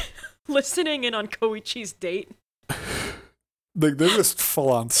 listening in on Koichi's date. Like they're just full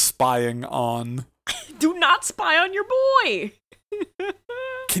on spying on. Do not spy on your boy.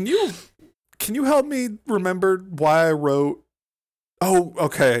 Can you help me remember why I wrote? Oh,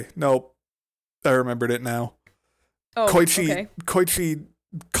 okay. Nope. I remembered it now. Oh, okay. Koichi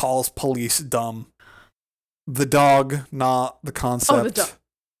calls police dumb. The dog, not the concept. Oh, the dog.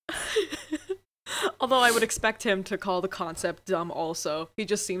 Although I would expect him to call the concept dumb also. He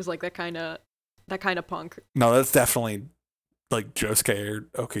just seems like that kind of punk. No, that's definitely like Josuke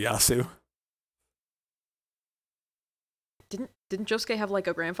or Okuyasu. Didn't Josuke have like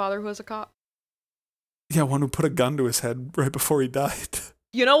a grandfather who was a cop? Yeah, one who put a gun to his head right before he died.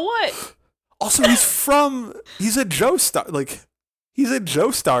 You know what? Also, he's a Joestar. Like, he's a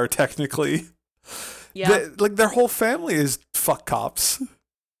Joestar technically. Yeah. Their whole family is fuck cops.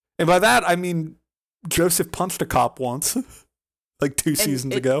 And by that, I mean Joseph punched a cop once, like 2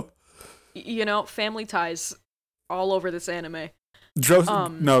 seasons ago. You know, family ties all over this anime.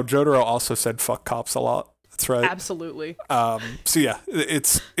 Jotaro also said fuck cops a lot. That's right. Absolutely. So yeah,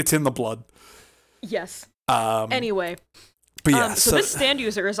 it's in the blood. Yes. Um, Anyway. But yeah, so this stand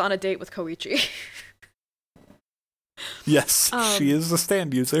user is on a date with Koichi. Yes, she is a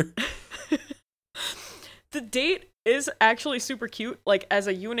stand user. The date is actually super cute, like as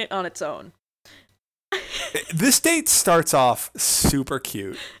a unit on its own. This date starts off super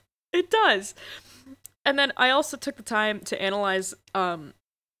cute. It does. And then I also took the time to analyze the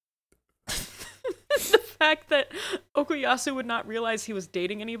fact that Okuyasu would not realize he was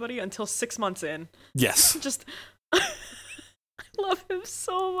dating anybody until 6 months in. Yes. Just I love him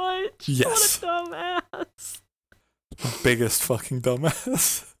so much. Yes. What a dumbass. Biggest fucking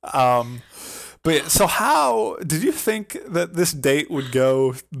dumbass. But so how did you think that this date would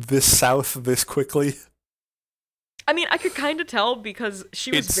go this south this quickly? I mean, I could kind of tell because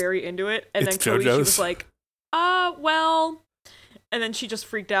she was very into it, and then Koichi was like, well, and then she just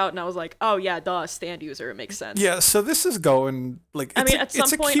freaked out, and I was like, oh yeah, duh, stand user, it makes sense. Yeah, so this is going like at some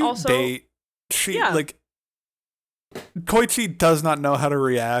point, cute also, date. Koichi does not know how to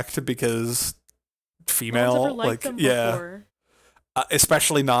react because female, no one's ever liked them before.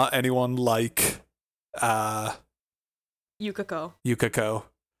 Especially not anyone like Yukiko.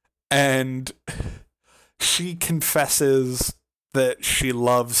 And she confesses that she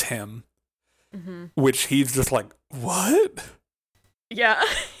loves him, which he's just like, what? Yeah,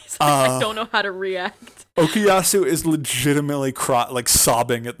 he's like, I don't know how to react. Okuyasu is legitimately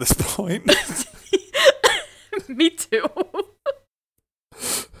sobbing at this point. Me too.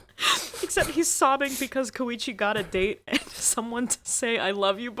 Except he's sobbing because Koichi got a date and someone to say I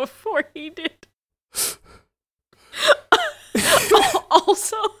love you before he did.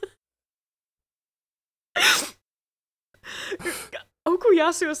 Also,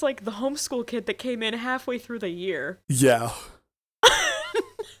 Okuyasu is like the homeschool kid that came in halfway through the year. Yeah.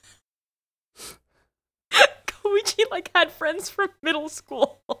 Koichi had friends from middle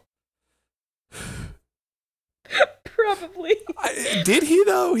school. Probably. Did he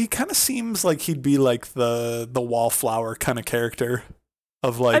though? He kind of seems like he'd be like the wallflower kind of character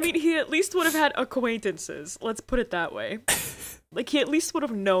of I mean, he at least would have had acquaintances. Let's put it that way. He at least would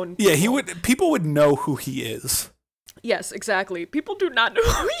have known people. Yeah, he would. People would know who he is. Yes, exactly. People do not know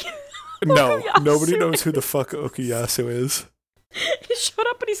who he is. No, nobody knows who the fuck Okuyasu is. He showed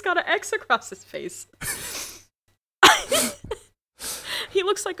up and he's got an X across his face. He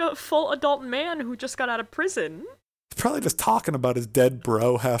looks like a full adult man who just got out of prison. He's probably just talking about his dead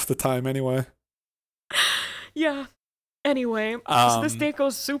bro half the time anyway. Yeah. Anyway, so this date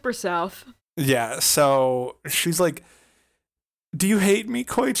goes super south. Yeah, so she's like, do you hate me,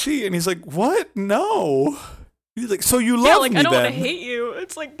 Koichi? And he's like, what? No. He's like, so you love me I don't then? want to hate you.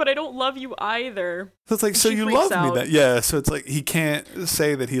 It's like, but I don't love you either. So it's like, so you love me then? Yeah, so it's like, he can't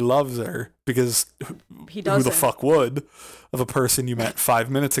say that he loves her because he doesn't. Who the fuck would of a person you met 5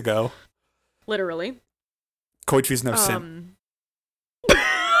 minutes ago? Literally. Koichi's no simp.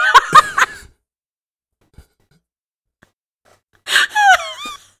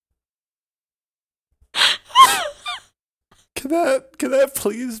 Can that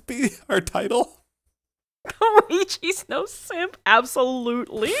please be our title? Koichi's no simp?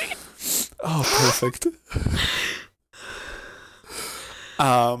 Absolutely. Oh, perfect.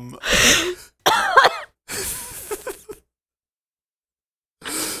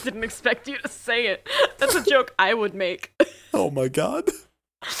 Didn't expect you to say it. That's a joke I would make. Oh my god.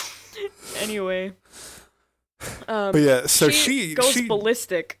 Anyway. But yeah, so she goes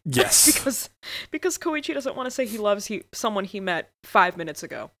ballistic. Yes. because Koichi doesn't want to say he loves someone he met 5 minutes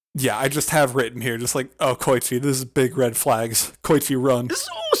ago. Yeah, I just have written here, just like, oh, Koichi, this is big red flags. Koichi, run.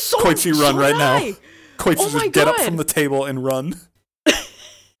 Koichi, run right now. Koichi, just get up from the table and run.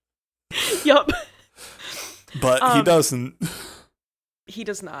 Yup. But he doesn't. he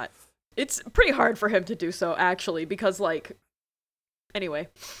does not. It's pretty hard for him to do so, actually, because, like, anyway.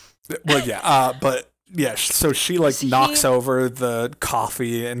 Well, yeah, but yeah, so she like knocks over the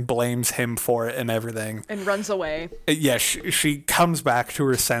coffee and blames him for it and everything. And runs away. Yeah, she comes back to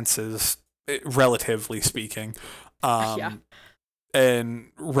her senses, relatively speaking,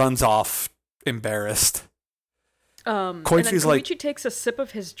 and runs off embarrassed. Koichi's like, Koichi takes a sip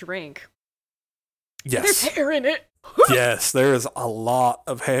of his drink. Yes. There's hair in it. Yes, there is a lot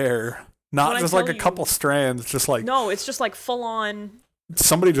of hair. Not just like a couple strands, just like... No, it's just like full on...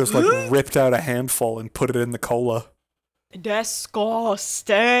 Somebody just like ripped out a handful and put it in the cola.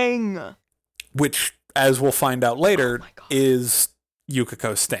 Disgusting. Which, as we'll find out later, is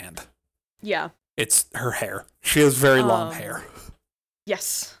Yukiko's stand. Yeah. It's her hair. She has very long hair.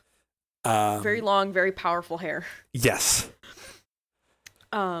 Yes. Very long, very powerful hair. Yes.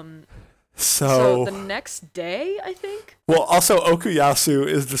 So the next day, I think? Well, also Okuyasu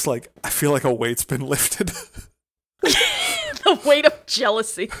is just like, I feel like a weight's been lifted. The weight of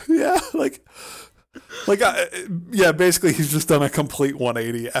jealousy. Yeah, basically he's just done a complete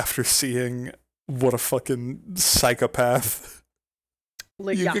 180 after seeing what a fucking psychopath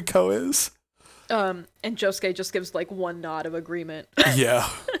Yukiko is. And Josuke just gives like one nod of agreement. Yeah.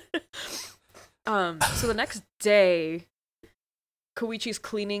 So the next day, Koichi's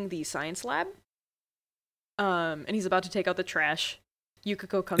cleaning the science lab. And he's about to take out the trash.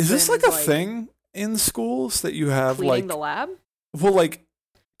 Yukiko comes in. Is this like a thing in schools that you have cleaning the lab? Well, like,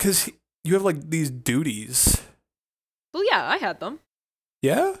 because you have like these duties. Well, yeah, I had them.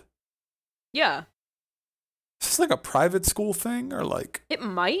 Yeah? Yeah. Is this like a private school thing or like? It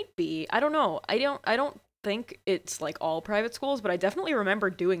might be. I don't know. I don't think it's like all private schools, but I definitely remember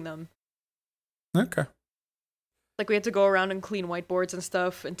doing them. Okay. Like we had to go around and clean whiteboards and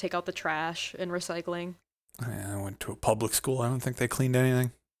stuff and take out the trash and recycling. Yeah, I went to a public school. I don't think they cleaned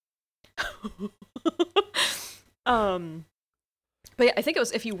anything. But yeah, I think it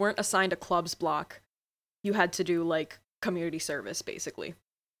was if you weren't assigned a clubs block, you had to do like community service basically.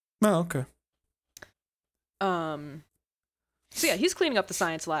 Oh, okay. So yeah, he's cleaning up the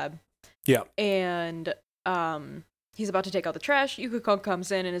science lab. Yeah. And he's about to take out the trash. Yukiko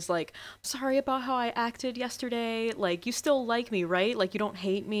comes in and is like, I'm sorry about how I acted yesterday. Like, you still like me, right? Like, you don't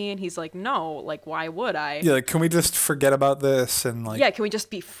hate me. And he's like, no, like, why would I? Yeah, like, can we just forget about this and like... Yeah, can we just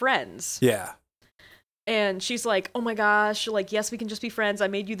be friends? Yeah. And she's like, oh my gosh, like, yes, we can just be friends. I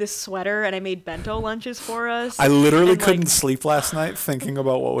made you this sweater and I made bento lunches for us. I literally couldn't sleep last night thinking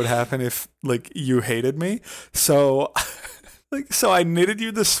about what would happen if, like, you hated me. So... So I knitted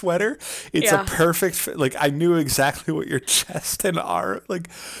you the sweater. It's a perfect fit. Like, I knew exactly what your chest and arm, like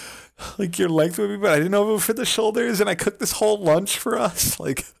your length would be, but I didn't know if it would fit the shoulders, and I cooked this whole lunch for us.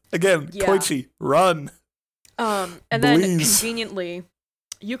 Like, again, Koichi, run. And then, conveniently,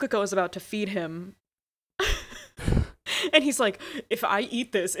 Yukiko is about to feed him. And he's like, if I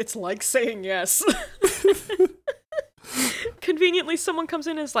eat this, it's like saying yes. Conveniently, someone comes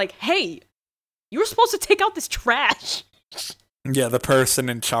in and is like, hey, you were supposed to take out this trash. Yeah, the person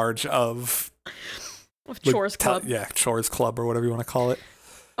in charge of Chores Club. Chores Club or whatever you want to call it.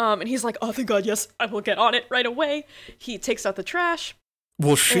 And he's like, oh, thank God, yes, I will get on it right away. He takes out the trash.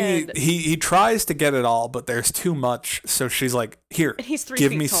 Well, he tries to get it all, but there's too much. So she's like, here, and he's 3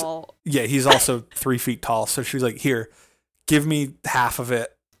 feet tall. Yeah, he's also 3 feet tall. So she's like, here, give me half of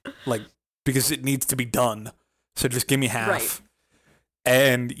it, like, because it needs to be done. So just give me half. Right.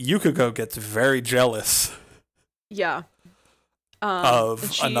 And Yukiko gets very jealous. Yeah.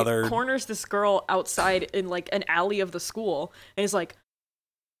 Of she another corners this girl outside in like an alley of the school and is like,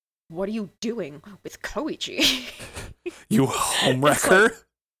 what are you doing with Koichi? You homewrecker?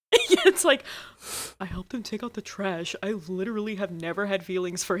 It's like, I helped him take out the trash. I literally have never had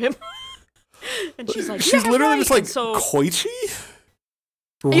feelings for him. And she's like, she's literally just like, Koichi?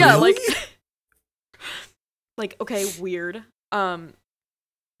 Really? Yeah, like okay, weird.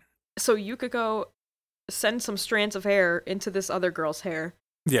 So Yukiko sends some strands of hair into this other girl's hair.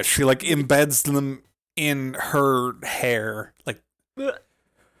 Yeah, she like embeds them in her hair, like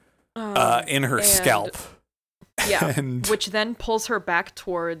in her scalp. Yeah, which then pulls her back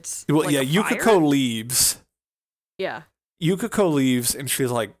towards. Well, like, Yukiko leaves. Yeah, Yukiko leaves, and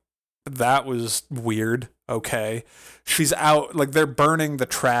she's like, "That was weird." Okay, she's out. Like they're burning the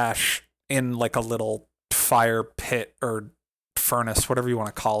trash in like a little fire pit or furnace, whatever you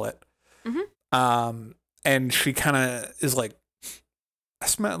want to call it. Mm-hmm. And she kind of is like, I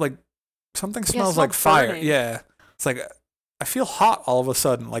smell like something smells like fire. Burning. Yeah. It's like, I feel hot all of a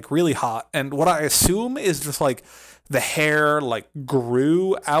sudden, like really hot. And what I assume is just like the hair like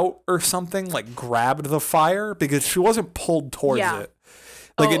grew out or something, like grabbed the fire, because she wasn't pulled towards it.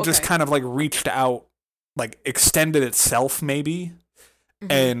 Like it just kind of like reached out, like extended itself maybe,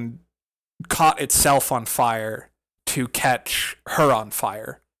 and caught itself on fire to catch her on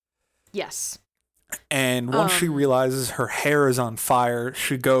fire. Yes. And once she realizes her hair is on fire,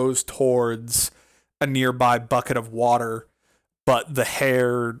 she goes towards a nearby bucket of water, but the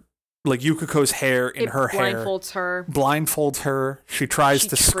hair, like Yukiko's hair in her hair, blindfolds her. She tries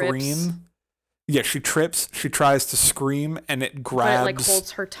to scream. Yeah, she trips. She tries to scream, and it grabs. But it like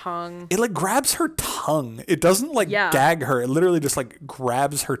holds her tongue. It like grabs her tongue. It doesn't like gag her. It literally just like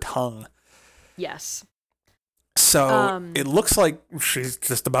grabs her tongue. Yes. So it looks like she's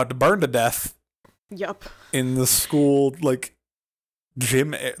just about to burn to death. Yep. In the school like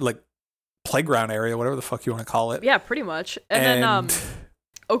gym, like playground area, whatever the fuck you want to call it. Yeah, pretty much. And then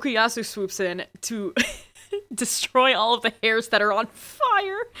Okuyasu swoops in to destroy all of the hairs that are on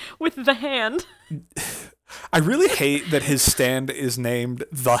fire with the hand. I really hate that his stand is named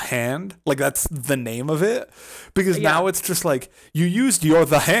The Hand. Like, that's the name of it. Because now it's just like, you used your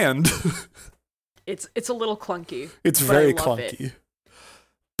The Hand. It's a little clunky. It's very clunky.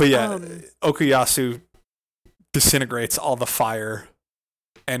 But yeah, Okuyasu disintegrates all the fire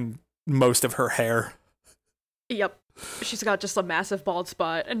and most of her hair. Yep. She's got just a massive bald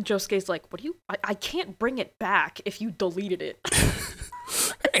spot, and Josuke's like, what do you... I can't bring it back if you deleted it.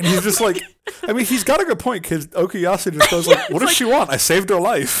 And he's just like... I mean, he's got a good point, because Okuyasu just goes like, what does she want? I saved her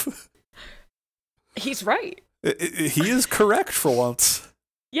life. He's right. He is correct for once.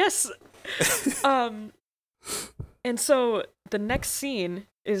 Yes. And so the next scene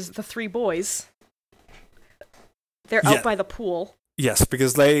is the three boys. They're out by the pool. Yes,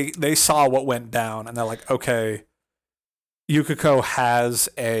 because they saw what went down, and they're like, okay, Yukiko is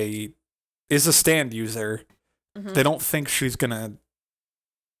a stand user. They don't think she's gonna,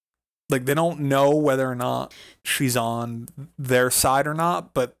 like, they don't know whether or not she's on their side or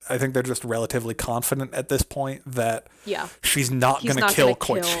not, but I think they're just relatively confident at this point that she's not gonna kill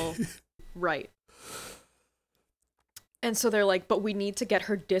Koichi. Right. And so they're like, but we need to get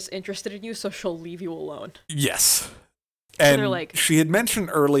her disinterested in you so she'll leave you alone. Yes. And like, she had mentioned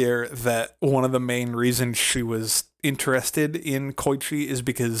earlier that one of the main reasons she was interested in Koichi is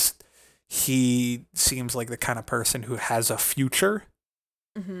because he seems like the kind of person who has a future.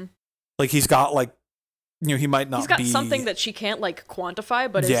 Like, he's got, like, you know, he might not be... He's got something that she can't, like,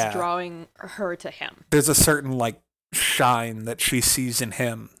 quantify, but is drawing her to him. There's a certain, like, shine that she sees in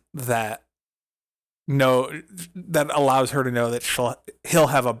him that allows her to know that he'll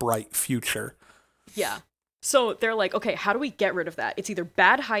have a bright future. Yeah. So they're like, okay, how do we get rid of that? It's either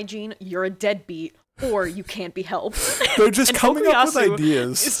bad hygiene, you're a deadbeat, or you can't be helped. They're just coming up with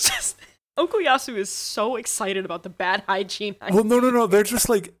ideas. It's just Okuyasu is so excited about the bad hygiene. Well, no. They're just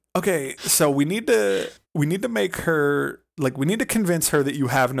like, okay, so we need to make her, like, we need to convince her that you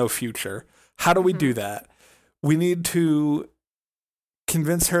have no future. How do we do that? We need to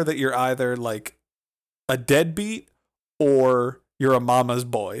convince her that you're either like a deadbeat or you're a mama's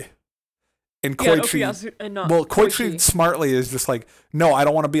boy. And Koichi, Koichi smartly is just like, no, I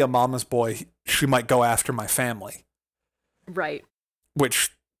don't want to be a mama's boy. She might go after my family. Right.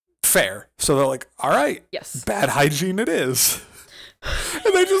 Which, fair. So they're like, all right, bad hygiene it is.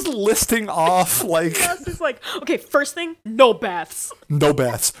 And they're just listing off, like... It's like, okay, first thing, no baths. No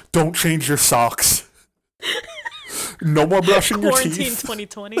baths. Don't change your socks. No more brushing your teeth. Quarantine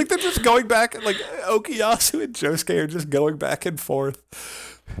 2020. Like, they're just going back, like, Okuyasu and Josuke are just going back and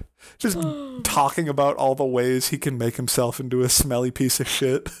forth. Just talking about all the ways he can make himself into a smelly piece of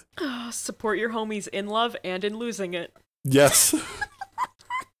shit. Support your homies in love and in losing it. Yes.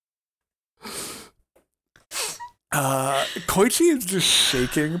 Koichi is just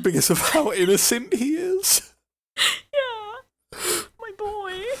shaking because of how innocent he is. Yeah. My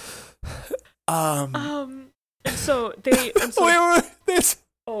boy. And so they... Wait.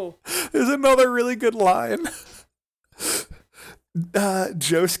 There's another really good line.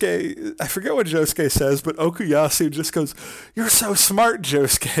 Josuke, I forget what Josuke says, but Okuyasu just goes, "You're so smart,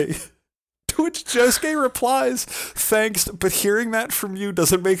 Josuke." To which Josuke replies, "Thanks, but hearing that from you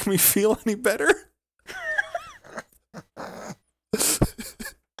doesn't make me feel any better." I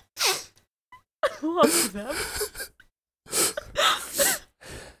love them.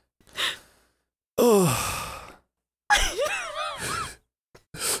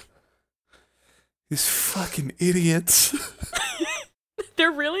 These fucking idiots.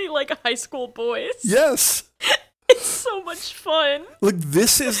 They're really like high school boys. Yes. It's so much fun. Like,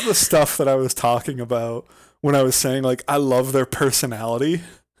 this is the stuff that I was talking about when I was saying, like, I love their personality.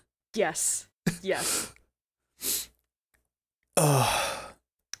 Yes.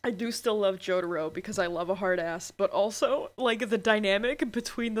 I do still love Jotaro because I love a hard ass, but also like the dynamic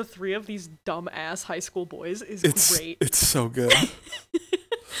between the three of these dumb ass high school boys is great. It's so good.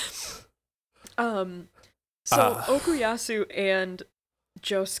 So Okuyasu and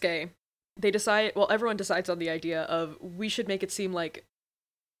Josuke, they decide, well, everyone decides on the idea of we should make it seem like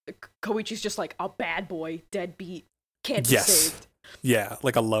Koichi's just like a bad boy, deadbeat, can't be saved. Yeah,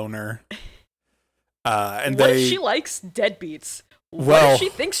 like a loner. And what if she likes deadbeats? What if she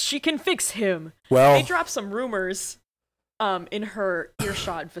thinks she can fix him? Well, they drop some rumors in her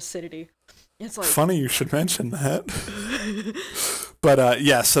earshot vicinity. It's like funny you should mention that. But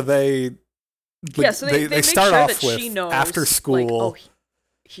so they they start sure off that with she knows, after school. Like, oh,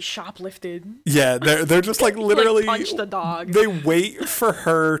 he shoplifted. Yeah, they're just like literally like punched a dog. They wait for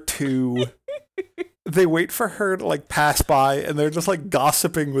her to like pass by, and they're just like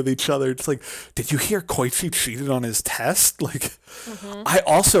gossiping with each other. It's like, did you hear Koichi cheated on his test? Like, I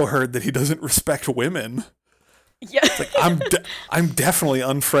also heard that he doesn't respect women. Yeah, it's like I'm definitely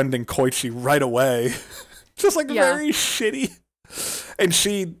unfriending Koichi right away. Just like very shitty. And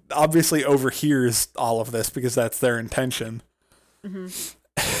she obviously overhears all of this because that's their intention.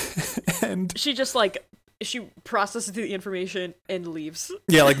 And she just like she processes the information and leaves.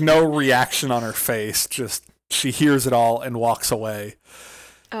 Yeah, like no reaction on her face. Just she hears it all and walks away.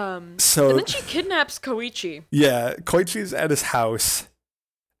 So and then she kidnaps Koichi. Yeah, Koichi's at his house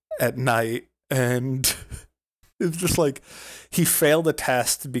at night, and it's just like he failed a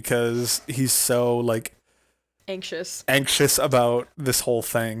test because he's so like anxious about this whole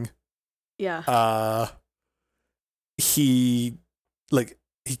thing. Yeah.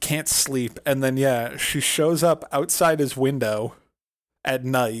 He can't sleep, and then she shows up outside his window at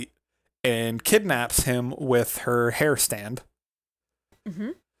night and kidnaps him with her hair stand.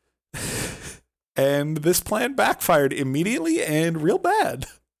 And this plan backfired immediately and real bad.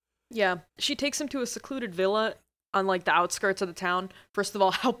 Yeah, she takes him to a secluded villa on like the outskirts of the town. First of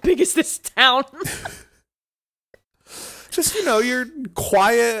all, how big is this town? Just, your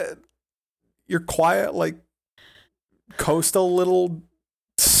quiet like coastal little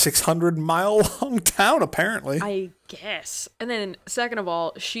 600-mile long town, apparently. I guess. And then second of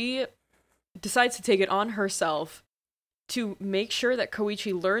all, she decides to take it on herself to make sure that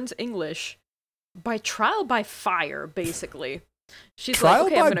Koichi learns English by trial by fire, basically. She's trial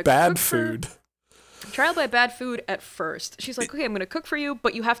like, okay, I'm by gonna bad cook food. Trial by bad food at first. She's like, okay, I'm going to cook for you,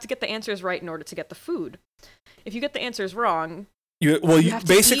 but you have to get the answers right in order to get the food. If you get the answers wrong, you have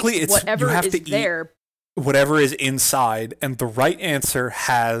to eat whatever there. Whatever is inside, and the right answer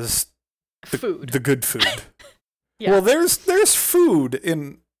has the good food. Yeah. Well, there's food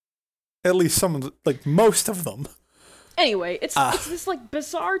in at least some of like most of them. Anyway, it's this like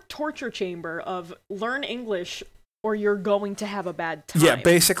bizarre torture chamber of learn English or you're going to have a bad time. Yeah,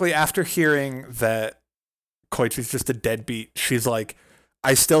 basically after hearing that Koichi's just a deadbeat, she's like,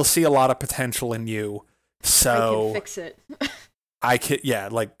 I still see a lot of potential in you, so I can fix it.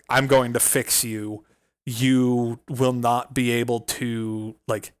 I'm going to fix you. You will not be able to,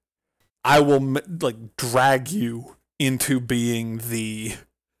 like, I will, like, drag you into being the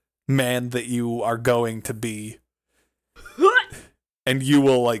man that you are going to be. And you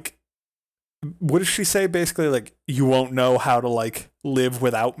will, like, what does she say, basically? Like, you won't know how to, like, live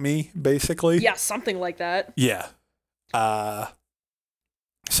without me, basically? Yeah, something like that. Yeah. So,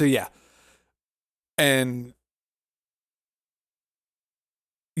 yeah. And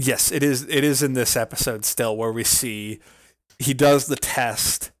yes, it is in this episode still where we see he does the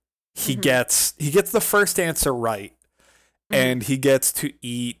test. He gets the first answer right, and he gets to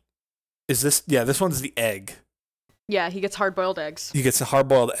eat. This one's the egg. Yeah, he gets hard-boiled eggs. He gets a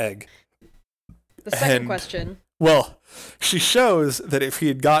hard-boiled egg. The second question. Well, she shows that if he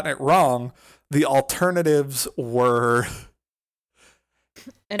had gotten it wrong, the alternatives were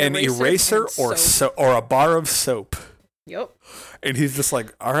an eraser or a bar of soap. Yep. And he's just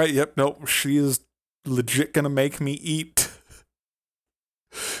like, all right, yep, nope, she is legit gonna make me eat.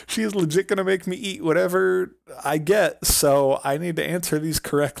 She is legit gonna make me eat whatever I get, so I need to answer these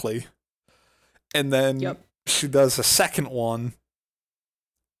correctly. And then she does a second one,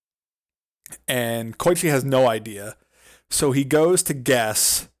 and Koichi has no idea. So he goes to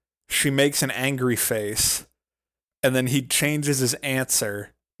guess, she makes an angry face, and then he changes his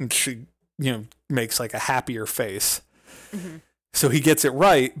answer, and she, makes like a happier face. Mm-hmm. So he gets it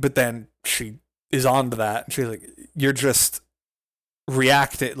right, but then she is on to that, and she's like, you're just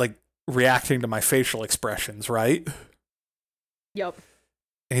reacting to my facial expressions, right? Yep.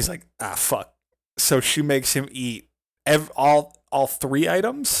 And he's like, fuck. So she makes him eat all three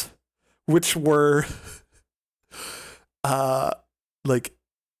items, which were like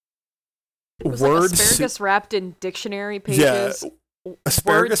It was word like asparagus wrapped in dictionary Yeah, pages.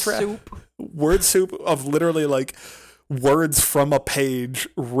 asparagus Word soup. word soup of literally like words from a page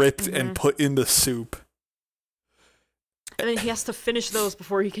ripped and Mhm. put into soup. And then he has to finish those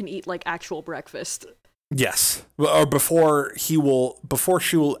before he can eat like actual breakfast. Yes, or before she will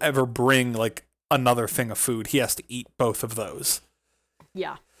ever bring like another thing of food, he has to eat both of those.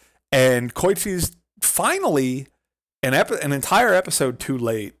 Yeah. And Koichi's finally an entire episode too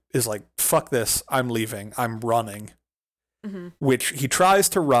late is like, fuck this, I'm leaving, I'm running. Mm-hmm. Which he tries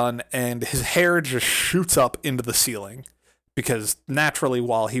to run and his hair just shoots up into the ceiling because naturally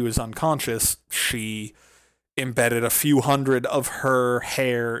while he was unconscious, she embedded a few hundred of her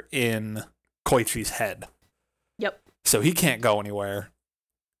hair in Koichi's head. Yep. So he can't go anywhere.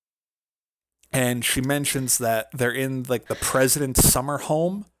 And she mentions that they're in like the president's summer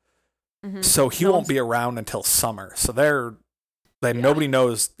home. Mm-hmm. So he won't be around until summer. So nobody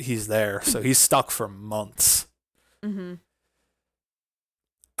knows he's there. So he's stuck for months. Mm-hmm.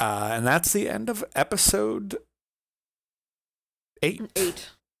 And that's the end of episode 8. 8.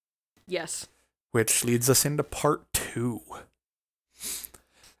 Yes. Which leads us into part 2.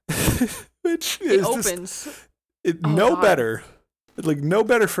 Which It is opens. no God. better. Like, no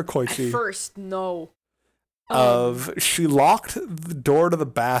better for At Koichi. first, no. She locked the door to the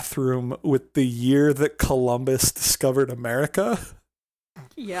bathroom with the year that Columbus discovered America.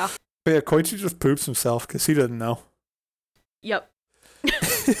 Yeah. But yeah, Koichi just poops himself because he doesn't know. Yep.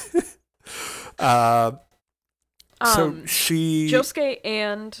 So she... Josuke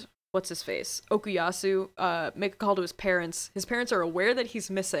and what's his face, Okuyasu, make a call to his parents. His parents are aware that he's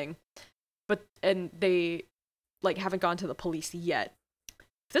missing, and they like haven't gone to the police yet.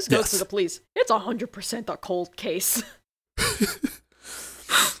 If this goes to the police, it's 100% a cold case.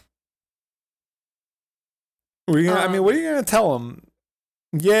 What are you gonna tell him?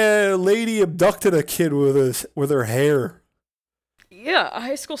 Yeah, a lady abducted a kid with her hair. Yeah, a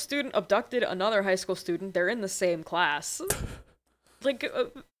high school student abducted another high school student. They're in the same class. Like,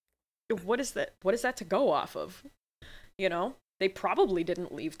 what is that? What is that to go off of? You know, they probably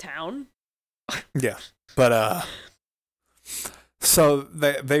didn't leave town. Yeah, but so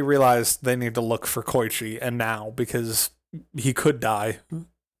they realize they need to look for Koichi, and now because he could die.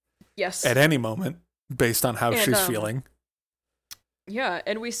 Yes. At any moment, based on how she's feeling. Yeah,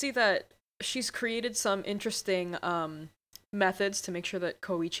 and we see that she's created some interesting methods to make sure that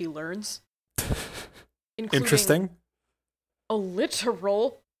Koichi learns. Including Interesting. A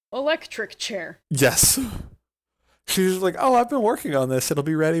literal electric chair. Yes. She's like, oh, I've been working on this. It'll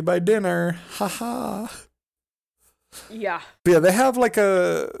be ready by dinner. Haha. Yeah. But yeah, they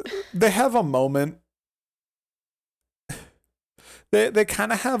have a moment. They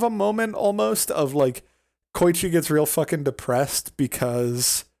kind of have a moment almost of like Koichi gets real fucking depressed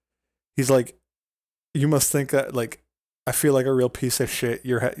because he's like, you must think that like I feel like a real piece of shit.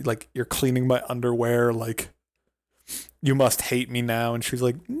 You're cleaning my underwear. Like, you must hate me now. And she's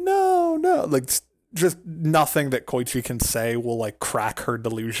like, no. Like, just nothing that Koichi can say will like crack her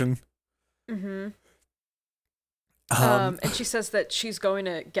delusion. Mm-hmm. And she says that she's going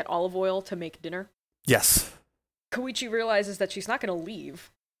to get olive oil to make dinner. Yes. Koichi realizes that she's not going to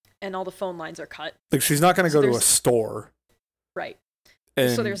leave, and all the phone lines are cut. Like, she's not going to go to a store. Right.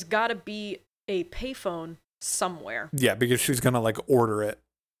 And so there's got to be a payphone somewhere. Yeah, because she's going to like order it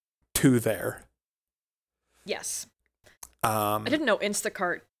to there. Yes. I didn't know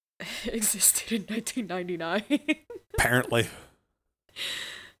Instacart existed in 1999. Apparently.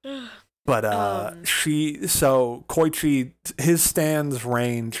 But Koichi, his stand's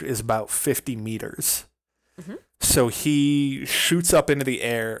range is about 50 meters. Mm-hmm. So he shoots up into the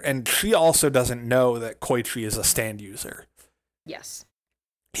air, and she also doesn't know that Koichi is a stand user. Yes.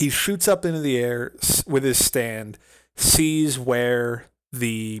 He shoots up into the air with his stand, sees where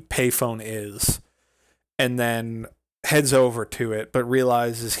the payphone is, and then heads over to it, but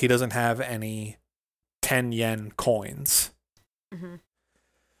realizes he doesn't have any 10 yen coins. Mm-hmm.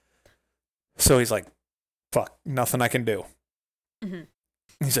 So he's like, fuck, nothing I can do. Mm-hmm.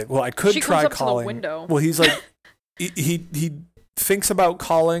 He's like, well, I could try calling. To the window. Well, he's like, he thinks about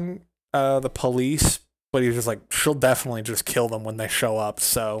calling the police, but he's just like, she'll definitely just kill them when they show up.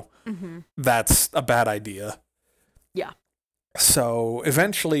 So that's a bad idea. Yeah. So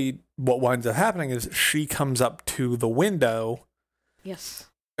eventually what winds up happening is she comes up to the window. Yes.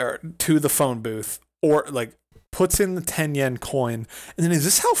 Or to the phone booth, or like puts in the 10 yen coin. And then, is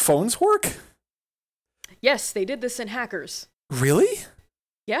this how phones work? Yes, they did this in Hackers. Really?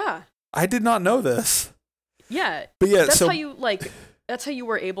 Yeah. I did not know this. Yeah. But yeah, that's how you like that's how you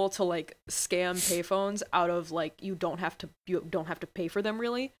were able to like scam payphones out of like you don't have to pay for them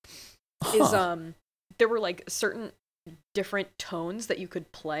really. Is there were like certain different tones that you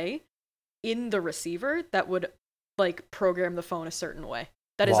could play in the receiver that would like program the phone a certain way.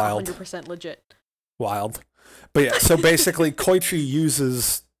 That is Wild. 100% legit. Wild. But yeah, so basically Koichi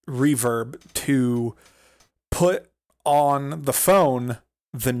uses reverb to put on the phone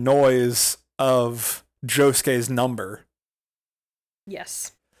the noise of Josuke's number.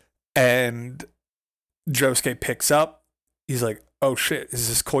 Yes. And Josuke picks up. He's like, oh shit, is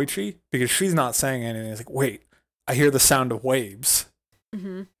this Koichi? Because she's not saying anything. He's like, wait, I hear the sound of waves.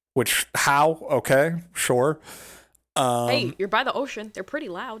 Mm-hmm. Which, how? Okay, sure. Hey, you're by the ocean. They're pretty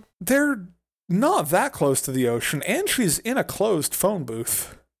loud. They're not that close to the ocean, and she's in a closed phone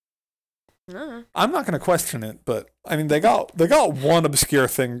booth. I'm not going to question it, but I mean, they got one obscure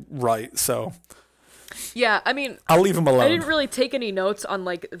thing right, so yeah. I mean, I'll leave them alone. I didn't really take any notes on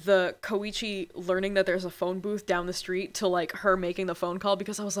like the Koichi learning that there's a phone booth down the street to like her making the phone call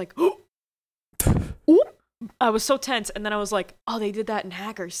because I was like, oh, I was so tense, and then I was like, oh, they did that in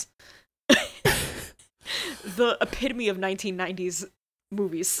Hackers. The epitome of 1990s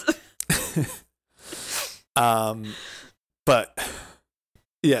movies. But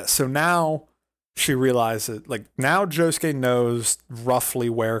yeah, so now she realizes, like, now Josuke knows roughly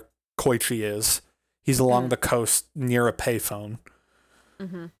where Koichi is. He's along the coast near a payphone.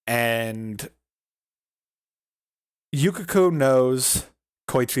 Mm-hmm. And Yukiko knows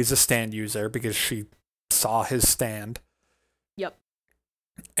Koichi's a stand user because she saw his stand. Yep.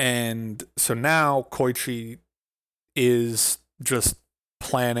 And so now Koichi is just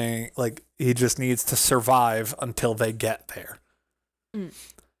planning, like, he just needs to survive until they get there. Which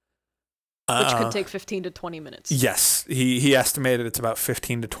could take 15 to 20 minutes. Yes. He estimated it's about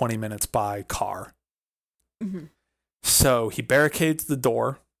 15 to 20 minutes by car. Mm-hmm. So he barricades the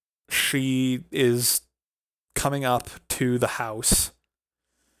door. She is coming up to the house.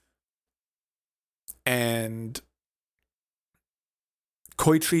 And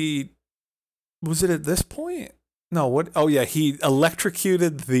Koichi, was it at this point? No, what? Oh, yeah, he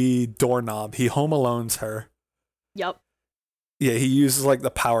electrocuted the doorknob. He home alones her. Yep. Yeah, he uses like the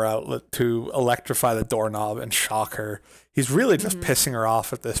power outlet to electrify the doorknob and shock her. He's really just pissing her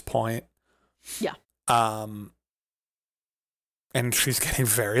off at this point. Yeah. And she's getting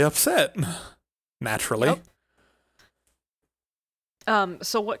very upset, naturally. Yep.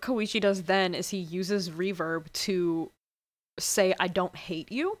 So what Koichi does then is he uses reverb to say, I don't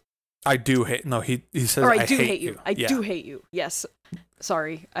hate you. I do hate. No, he says, or I do hate you. I do hate you. Yes.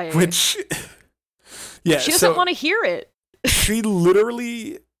 Sorry. Which, yeah. She doesn't want to hear it. She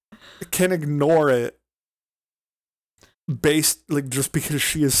literally can ignore it just because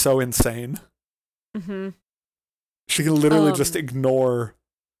she is so insane. Mm-hmm. She can literally just ignore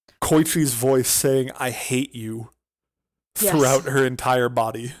Koichi's voice saying, I hate you throughout her entire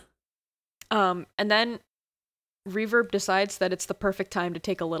body. And then Reverb decides that it's the perfect time to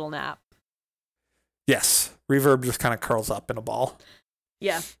take a little nap. Yes. Reverb just kind of curls up in a ball.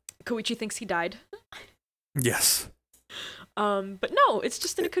 Yeah. Koichi thinks he died. Yes. But no, it's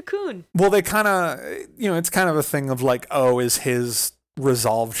just in a cocoon. Well, they kind of, it's kind of a thing of like, oh, is his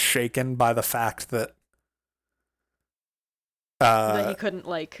resolve shaken by the fact that that he couldn't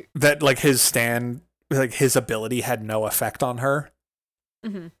his stand, like his ability had no effect on her.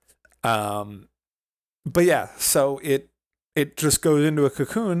 Mm-hmm. But yeah, so it just goes into a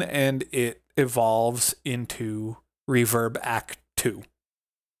cocoon and it evolves into Reverb Act 2.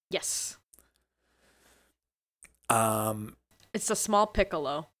 Yes. It's a small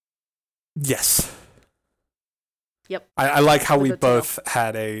piccolo. Yes. Yep. I like how we both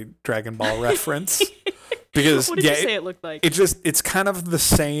had a Dragon Ball reference. Because what did you say it looked like? It's kind of the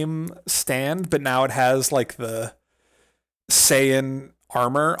same stand, but now it has like the Saiyan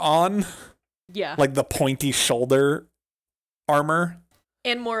armor on. Yeah. Like the pointy shoulder armor.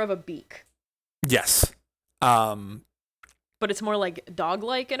 And more of a beak. Yes. But it's more like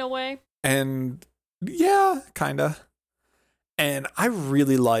dog-like in a way. And yeah, kinda. And I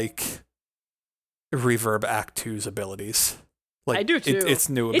really like Reverb Act 2's abilities. Like, I do too. Its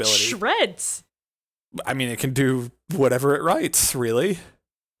new ability. It shreds. I mean, it can do whatever it writes, really.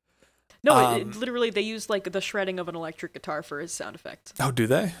 No, it literally, they use like the shredding of an electric guitar for its sound effect. Oh, do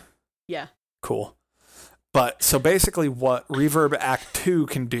they? Yeah. Cool. But so basically what Reverb Act 2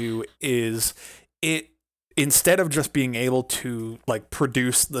 can do is it, instead of just being able to like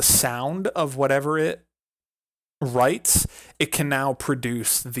produce the sound of whatever it writes, it can now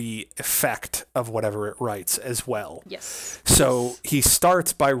produce the effect of whatever it writes as well. Yes. So he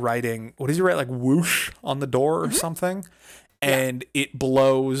starts by writing, what does he write, like whoosh on the door or something? and it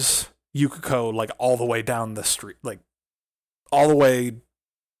blows Yukiko like all the way down the street, like all the way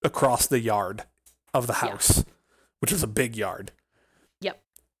across the yard of the house, which is a big yard. Yep.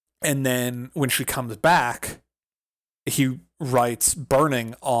 And then when she comes back, he writes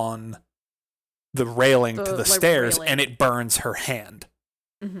burning on the railing to the like, stairs, railing. and it burns her hand.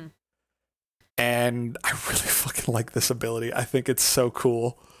 Mm-hmm. And I really fucking like this ability. I think it's so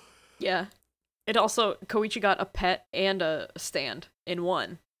cool. Yeah. It also, Koichi got a pet and a stand in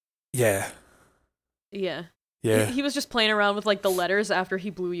one. Yeah. Yeah. Yeah. He was just playing around with like the letters after he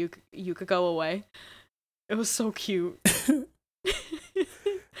blew Yukiko away. It was so cute.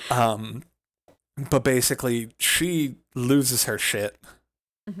 But basically, she loses her shit.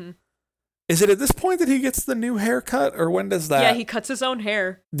 Mm-hmm. Is it at this point that he gets the new haircut, or when does that? Yeah, he cuts his own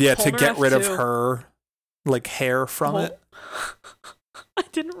hair. Yeah, to get rid of too. her, like, hair from it. I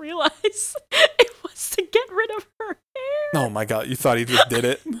didn't realize it was to get rid of her hair. Oh my god, you thought he just did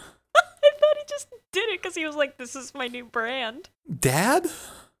it? I thought he just did it because he was like, "This is my new brand." Dad?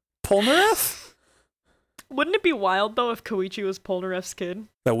 Polnareff? Wouldn't it be wild though if Koichi was Polnareff's kid?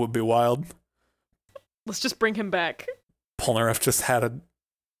 That would be wild. Let's just bring him back. Polnareff just had a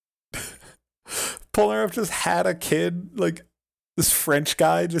Polnareff just had a kid. Like, this French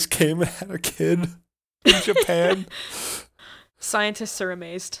guy just came and had a kid in Japan. Scientists are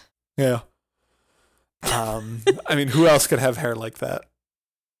amazed. Yeah. I mean, who else could have hair like that?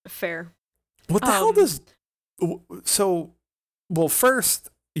 Fair. What the hell does... So, well, first,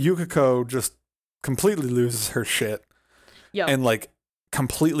 Yukiko just completely loses her shit. Yeah. And, like,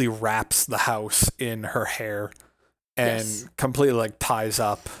 completely wraps the house in her hair. And completely, like, ties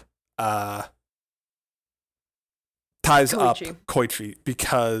up Koichi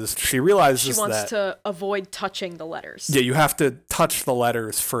because she realizes she wants that to avoid touching the letters. Yeah, you have to touch the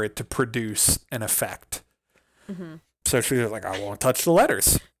letters for it to produce an effect. Mm-hmm. So she's like, I won't touch the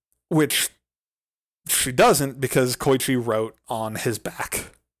letters, which she doesn't because Koichi wrote on his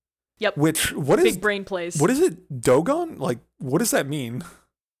back. Yep. Which big brain plays. What is it? Dogon? Like, what does that mean?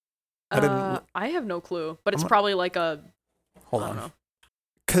 I have no clue, but it's probably like a. Hold on.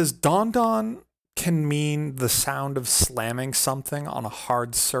 Because Don can mean the sound of slamming something on a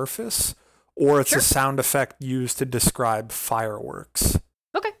hard surface, or it's a sound effect used to describe fireworks.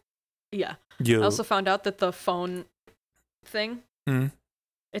 Okay. Yeah. I also found out that the phone thing,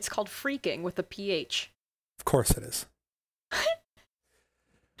 it's called freaking with a PH. Of course it is.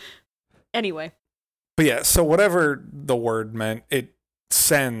 Anyway. But yeah, so whatever the word meant, it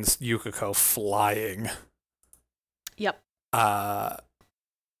sends Yukiko flying. Yep.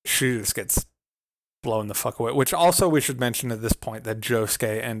 She just gets blown the fuck away. Which also we should mention at this point that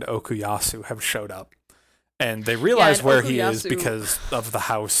Josuke and Okuyasu have showed up. And they realize where he is because of the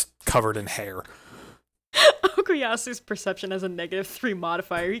house covered in hair. Okuyasu's perception has a -3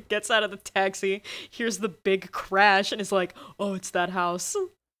 modifier. He gets out of the taxi, hears the big crash, and is like, oh, it's that house.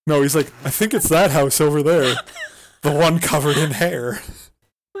 No, he's like, I think it's that house over there. The one covered in hair.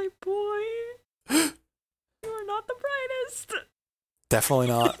 My boy. You are not the brightest. Definitely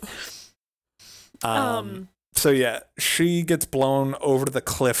not. So yeah, she gets blown over to the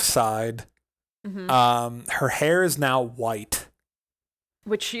cliffside. Mm-hmm. Her hair is now white.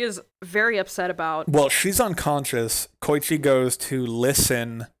 Which she is very upset about. Well, she's unconscious. Koichi goes to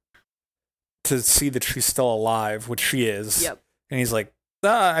listen to see that she's still alive, which she is. Yep. And he's like,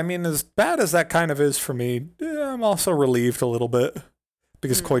 I mean, as bad as that kind of is for me, I'm also relieved a little bit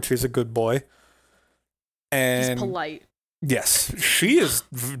because Koichi's a good boy. And he's polite. Yes, she is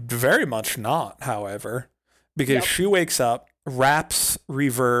very much not, however, because she wakes up, wraps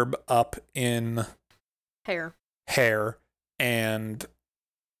Reverb up in hair, and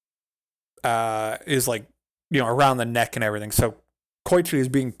is like, around the neck and everything. So Koichi is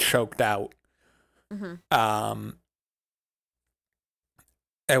being choked out. Mm-hmm.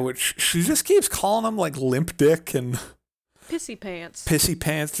 At which she just keeps calling him like limp dick and pissy pants,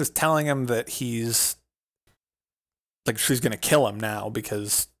 just telling him that he's like, she's gonna kill him now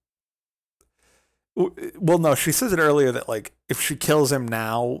because, well, no, she says it earlier that like if she kills him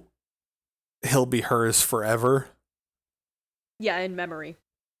now, he'll be hers forever. Yeah, in memory.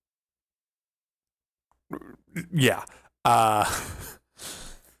 Yeah.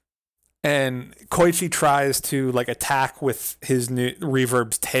 And Koichi tries to like attack with his new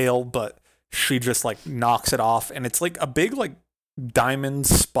Reverb's tail, but she just like knocks it off, and it's like a big like diamond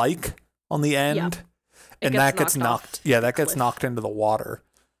spike on the end. Yep. And that gets knocked. Yeah, that gets knocked into the water.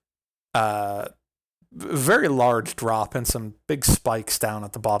 Very large drop and some big spikes down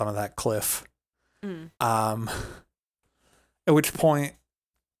at the bottom of that cliff. At which point,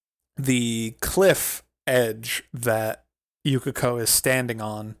 the cliff edge that Yukiko is standing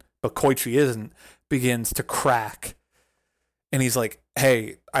on, but Koichi isn't, begins to crack. And he's like,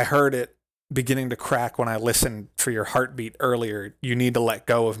 hey, I heard it beginning to crack when I listened for your heartbeat earlier. You need to let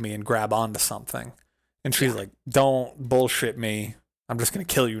go of me and grab onto something. And she's like, don't bullshit me. I'm just going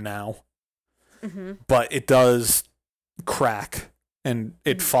to kill you now. Mm-hmm. But it does crack and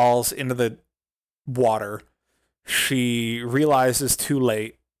it falls into the water. She realizes too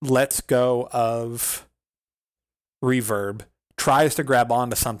late, lets go of Reverb, tries to grab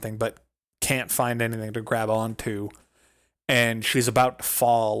onto something, but can't find anything to grab onto. And she's about to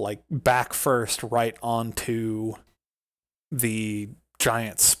fall, like, back first right onto the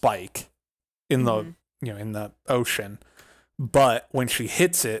giant spike in the, in the ocean. But when she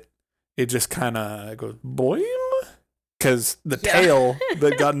hits it, it just kind of goes boing. Because the tail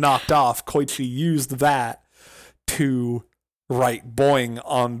that got knocked off, Koichi used that to write boing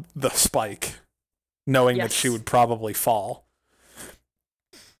on the spike, knowing that she would probably fall.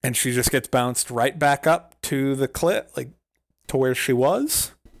 And she just gets bounced right back up to the cliff, like to where she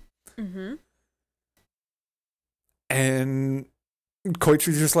was. Mm-hmm. And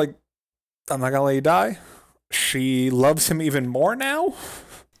Koichi's just like, I'm not gonna let you die. She loves him even more now.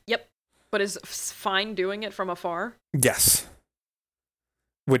 Yep. But is fine doing it from afar. Yes.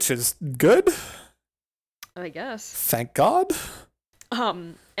 Which is good. I guess. Thank God.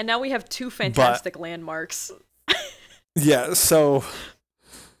 And now we have two fantastic landmarks. Yeah, so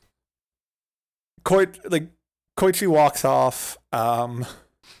Koichi walks off. Well,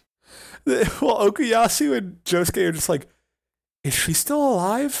 Okuyasu and Josuke are just like, is she still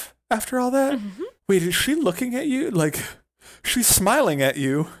alive after all that? Mm-hmm. Wait, is she looking at you? Like, she's smiling at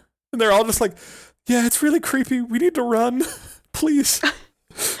you. And they're all just like, yeah, it's really creepy. We need to run. Please.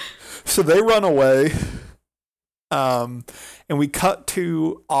 So they run away. And we cut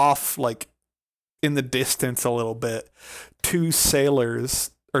to off, like, in the distance a little bit, two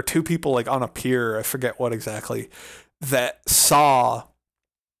sailors, or two people, like, on a pier, I forget what exactly, that saw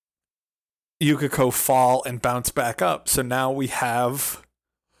Yukiko fall and bounce back up. So now we have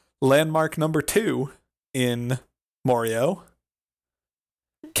landmark number 2 in Morio.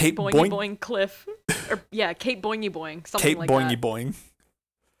 Cape Boingy Boing Cliff. Or, yeah, Cape Boingy Boing. Something Cape like Boingy that. Boing.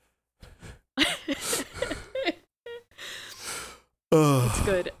 It's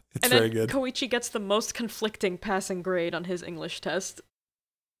good. It's and very then good. Koichi gets the most conflicting passing grade on his English test.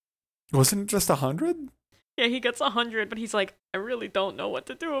 Wasn't it just 100? Yeah, he gets 100, but he's like, I really don't know what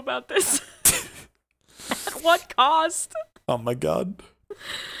to do about this. At what cost? Oh my god.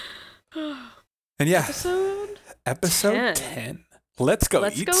 And yeah, episode 10. Let's go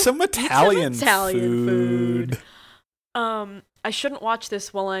eat some Italian food. I shouldn't watch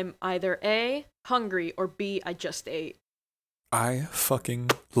this while I'm either A, hungry, or B, I just ate. I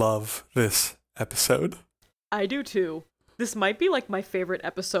fucking love this episode. I do too. This might be like my favorite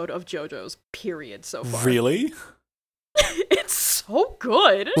episode of JoJo's, period, so far. Really? It's so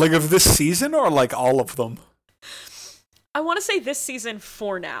good. Like of this season or like all of them? I want to say this season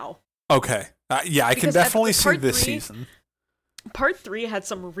for now. Okay. Yeah, I can definitely see this season. Part 3 had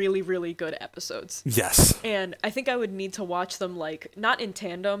some really, really good episodes. Yes. And I think I would need to watch them, like, not in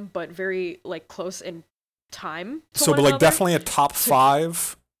tandem, but very, like, close in time. So, but, like, definitely a top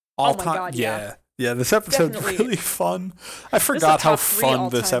 5 all time. God, yeah. Yeah, this episode's really fun. I forgot how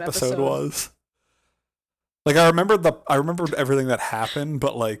fun this episode was. Like, I remembered everything that happened,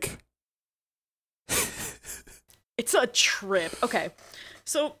 but, like... It's a trip. Okay,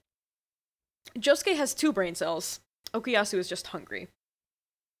 so Josuke has 2 brain cells. Okuyasu is just hungry.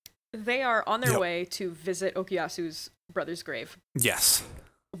 They are on their way to visit Okuyasu's brother's grave. Yes.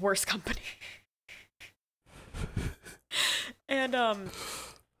 Worst company. And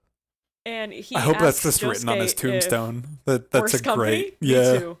he. I hope that's just written on his tombstone. That's a great.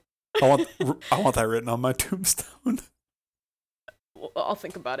 Yeah. Me too. I want that written on my tombstone. Well, I'll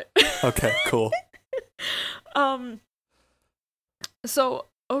think about it. Okay. Cool. So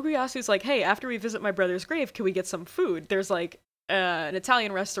Okuyasu's like, hey, after we visit my brother's grave, can we get some food? There's like an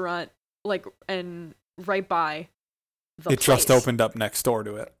Italian restaurant, like, and right by the place. Just opened up next door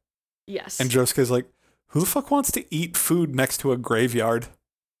to it. Yes. And Josuke's like, who the fuck wants to eat food next to a graveyard?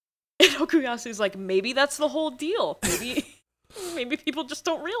 And Okuyasu's like, maybe that's the whole deal. Maybe people just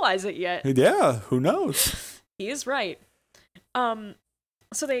don't realize it yet. Yeah, who knows? He is right.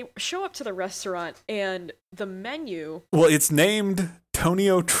 So they show up to the restaurant, and the menu... Well, it's named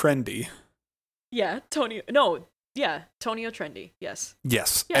Tonio Trendy. Yeah, Tonio Trendy, yes.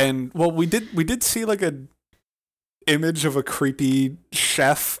 Yes, yeah. And, well, we did see, like, a image of a creepy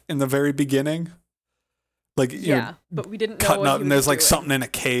chef in the very beginning. Like, you know, but we didn't know cutting what up, he and there's, was like, doing. something in a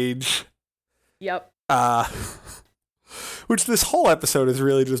cage. Yep. Which this whole episode is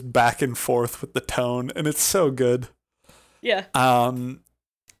really just back and forth with the tone, and it's so good. Yeah.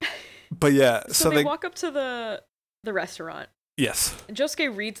 But yeah, so they walk up to the restaurant. Yes. And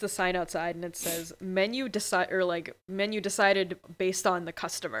Josuke reads the sign outside, and it says menu decided based on the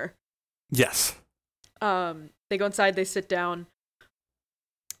customer. Yes. They go inside, they sit down.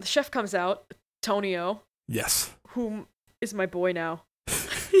 The chef comes out, Tonio. Yes. Whom is my boy now.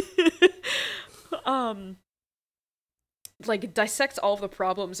 Like dissects all of the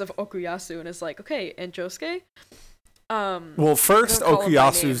problems of Okuyasu and is like, okay, and Josuke? Well, first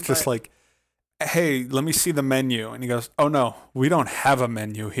Okuyasu's just like, hey, let me see the menu. And he goes, oh no, we don't have a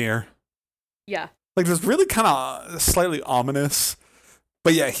menu here. Yeah. Like, it's really kind of slightly ominous.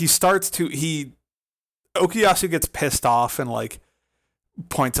 But yeah, Okuyasu gets pissed off and like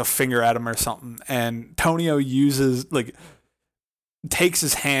points a finger at him or something. And Tonio takes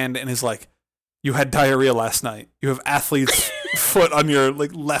his hand and is like, you had diarrhea last night. You have athlete's foot on your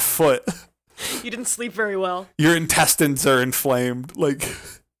like left foot. You didn't sleep very well. Your intestines are inflamed. Like,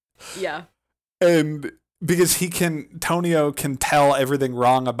 yeah. And because Tonio can tell everything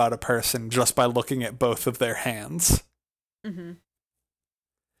wrong about a person just by looking at both of their hands. Mm-hmm.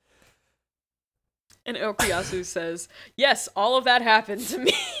 And Okuyasu says, yes, all of that happened to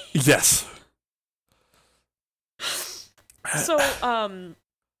me. Yes. So,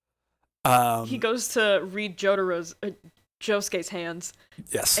 he goes to read Josuke's hands.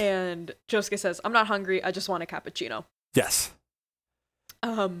 Yes. And Josuke says, I'm not hungry, I just want a cappuccino. Yes.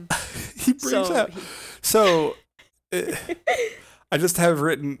 He brings out. So, I just have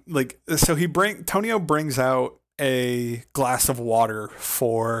written Tonio brings out a glass of water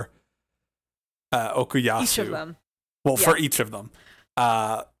for Okuyasu. Each of them. Well, for each of them.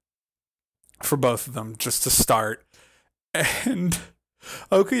 For both of them, just to start. And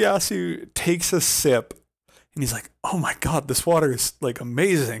Okuyasu takes a sip and he's like, oh my god, this water is like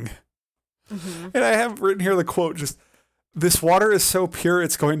amazing. Mm-hmm. And I have written here the quote, just, this water is so pure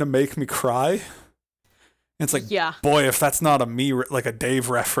it's going to make me cry. And it's like, yeah. Boy, if that's not a Dave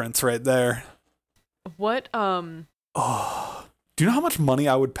reference right there. What, Oh, do you know how much money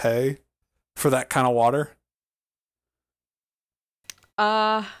I would pay for that kind of water?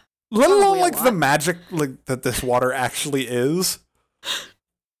 Let alone like the magic like that this water actually is.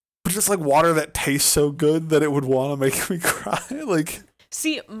 But just like water that tastes so good that it would want to make me cry. Like,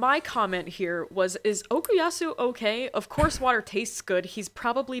 see, my comment here was, is Okuyasu okay? Of course water tastes good. He's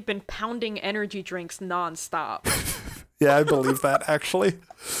probably been pounding energy drinks nonstop. Yeah, I believe that actually.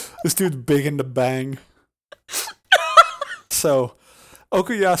 This dude's big into bang. So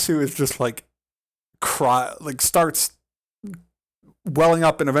Okuyasu is just like starts welling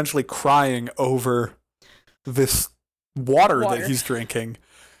up and eventually crying over this water that he's drinking.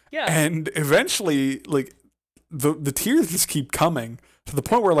 Yeah. And eventually, like, the tears just keep coming to the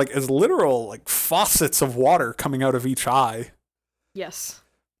point where, like, it's literal, like, faucets of water coming out of each eye. Yes.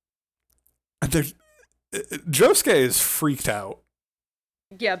 And Josuke is freaked out.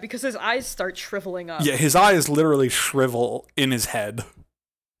 Yeah, because his eyes start shriveling up. Yeah, his eyes literally shrivel in his head.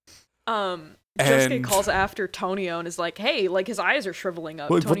 Josuke calls after Tonio and is like, hey, like, his eyes are shriveling up.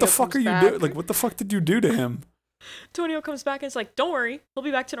 Like, what the fuck are you doing? Like, what the fuck did you do to him? Tonio comes back and is like, don't worry, he'll be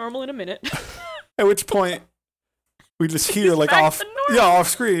back to normal in a minute. At which point, we just hear, like, off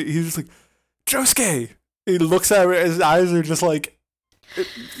screen, he's just like, Josuke! He looks at it, his eyes are just, like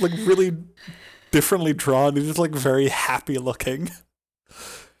really differently drawn. He's just, like, very happy looking.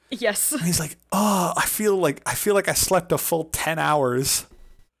 Yes. And he's like, oh, I feel like I slept a full 10 hours.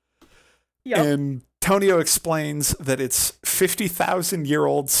 Yep. And Tonio explains that it's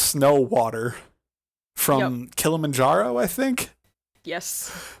 50,000-year-old snow water from Kilimanjaro, I think.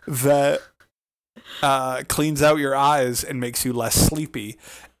 Yes. That cleans out your eyes and makes you less sleepy.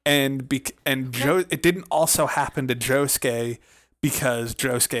 And it didn't also happen to Josuke because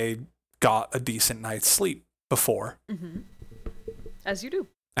Josuke got a decent night's sleep before. Mm-hmm. As you do.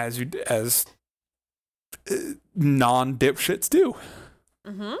 As non-dipshits do.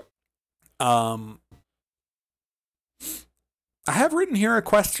 Mm-hmm. I have written here a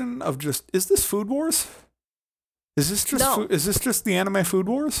question of just, is this Food Wars? Is this just the anime Food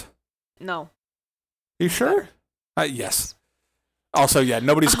Wars? No. Are you sure? Yes. Also, yeah,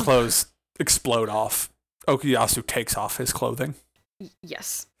 nobody's clothes explode off. Okuyasu takes off his clothing.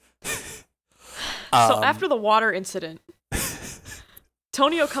 Yes. So after the water incident,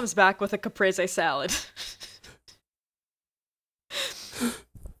 Tonio comes back with a caprese salad.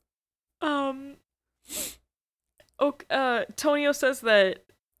 Tonio says that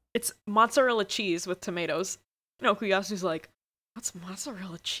it's mozzarella cheese with tomatoes. And Okuyasu's like, what's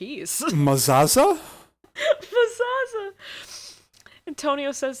mozzarella cheese? Mazaza? Masaza.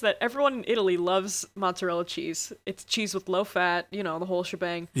 Antonio says that everyone in Italy loves mozzarella cheese. It's cheese with low fat, the whole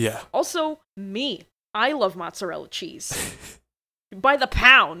shebang. Yeah. Also, me. I love mozzarella cheese. By the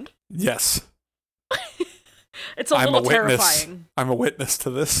pound. Yes. It's a little terrifying. I'm a witness to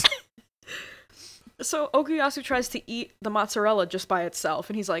this. So Okuyasu tries to eat the mozzarella just by itself,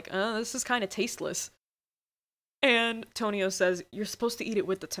 and he's like, this is kind of tasteless. And Tonio says, you're supposed to eat it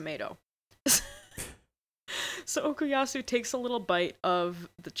with the tomato. So Okuyasu takes a little bite of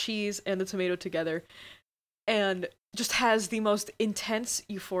the cheese and the tomato together, and just has the most intense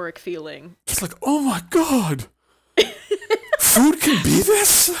euphoric feeling. It's like, oh my god! Food can be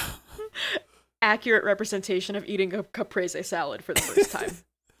this? Accurate representation of eating a caprese salad for the first time.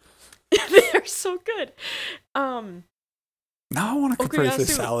 They're so good. Now I want a caprese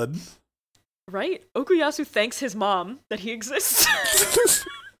salad. Right? Okuyasu thanks his mom that he exists.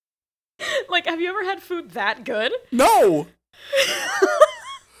 Like, have you ever had food that good? No!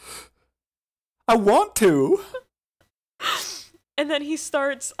 I want to. And then he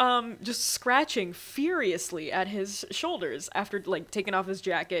starts just scratching furiously at his shoulders after, like, taking off his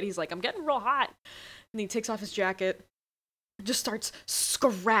jacket. He's like, I'm getting real hot. And he takes off his jacket, just starts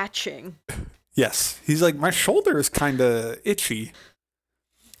scratching. Yes. He's like, my shoulder is kind of itchy.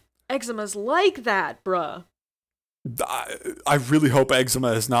 Eczema's like that, bruh. I really hope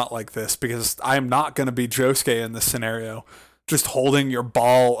eczema is not like this, because I am not going to be Josuke in this scenario. Just holding your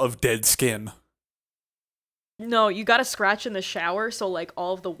ball of dead skin. No, you gotta scratch in the shower, so, like,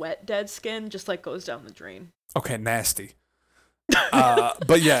 all of the wet dead skin just, like, goes down the drain. Okay, nasty.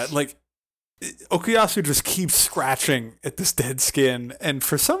 But yeah, like, Okuyasu just keeps scratching at this dead skin, and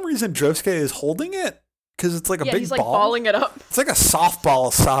for some reason Josuke is holding it, because it's like a big he's, like, ball. balling it up. It's like a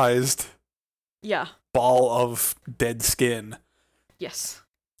softball-sized Yeah. ball of dead skin. Yes.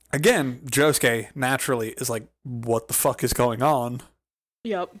 Again, Josuke naturally is like, what the fuck is going on?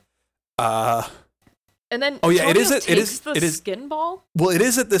 Yep. And then oh yeah, Tonio it is the skin ball. Well, it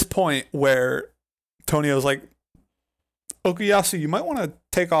is at this point where Tonio's like, Okuyasu, you might want to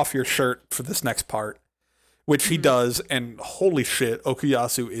take off your shirt for this next part, which he does, and holy shit,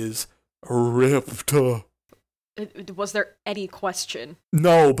 Okuyasu is ripped. Was there any question?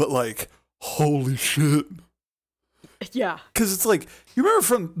 No, but like, holy shit. Yeah. Because it's like, you remember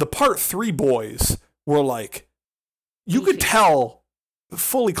from the part 3 boys were like, you could tell,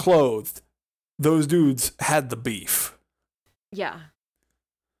 fully clothed, those dudes had the beef. Yeah.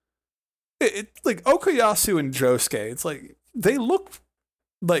 It's like Okuyasu and Josuke, it's like, they look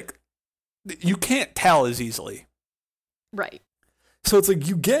like, you can't tell as easily. Right. So it's like,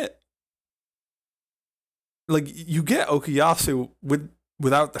 you get Okuyasu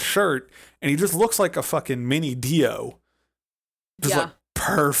without the shirt, and he just looks like a fucking mini Dio. Just like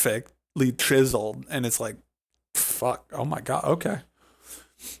perfectly chiseled, and it's like, fuck, oh my god, okay.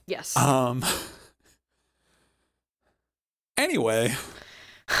 Yes. Anyway.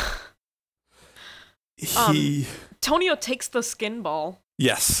 Tonio takes the skin ball.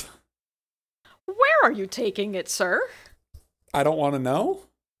 Yes. Where are you taking it, sir? I don't want to know.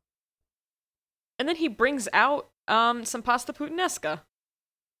 And then he brings out some pasta puttanesca.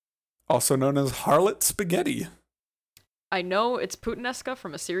 Also known as harlot spaghetti. I know it's puttanesca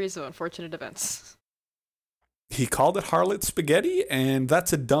from a series of unfortunate events. He called it harlot spaghetti, and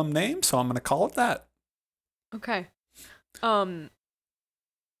that's a dumb name, so I'm going to call it that. Okay.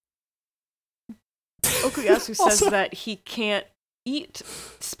 Okuyasu says that he can't eat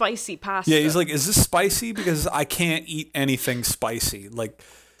spicy pasta. Yeah, he's like, is this spicy? Because I can't eat anything spicy. Like,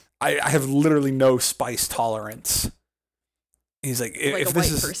 I have literally no spice tolerance. He's like, like if a this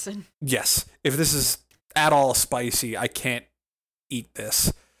white is person. Yes, if this is at all spicy, I can't eat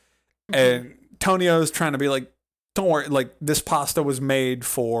this. And Tonio's trying to be like, don't worry, like, this pasta was made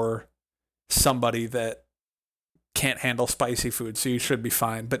for somebody that can't handle spicy food, so you should be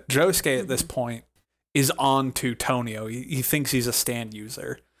fine. But Josuke at this point is on to Tonio. He thinks he's a stand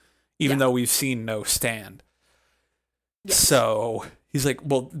user, even though we've seen no stand. Yes. So he's like,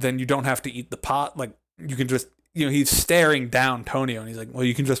 well, then you don't have to eat the pot. Like, you can just, he's staring down Tonio, and he's like, well,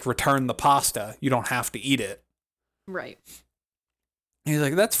 you can just return the pasta. You don't have to eat it. Right. And he's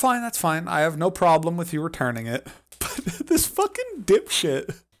like, that's fine. I have no problem with you returning it. But this fucking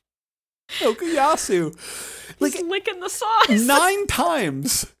dipshit, Okuyasu, like, he's licking the sauce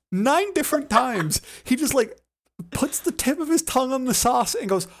 9 different times, he just like puts the tip of his tongue on the sauce and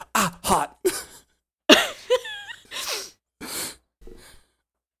goes, hot.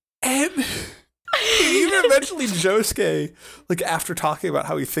 And even eventually Josuke, like, after talking about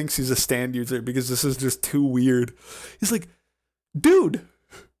how he thinks he's a stand user because this is just too weird, he's like, dude,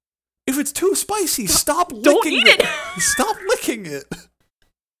 If it's too spicy, stop licking Don't eat it. Stop licking it.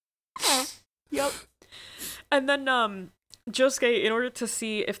 Yep. And then Josuke, in order to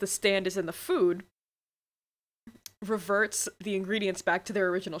see if the stand is in the food, reverts the ingredients back to their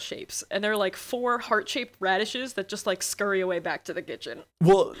original shapes. And they're like 4 heart-shaped radishes that just like scurry away back to the kitchen.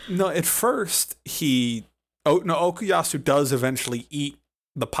 Well, no, at first Okuyasu does eventually eat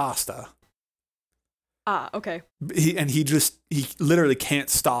the pasta. Ah, okay. He literally can't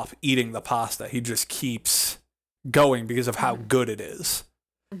stop eating the pasta. He just keeps going because of how good it is.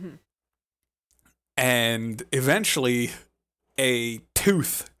 Mm-hmm. And eventually a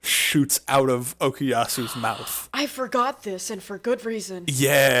tooth shoots out of Okuyasu's mouth. I forgot this, and for good reason.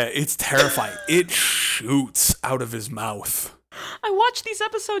 Yeah, it's terrifying. It shoots out of his mouth. I watched these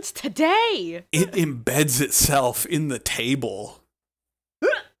episodes today. It embeds itself in the table.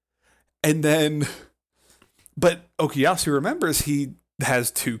 And then, but Okuyasu remembers he has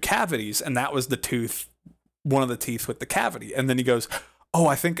 2 cavities, and that was the tooth, one of the teeth with the cavity. And then he goes, oh,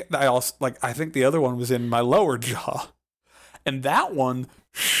 I think the other one was in my lower jaw. And that one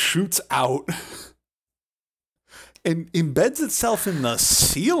shoots out and embeds itself in the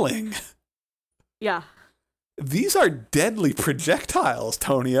ceiling. Yeah. These are deadly projectiles,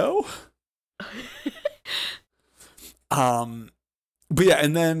 Tonio. But yeah,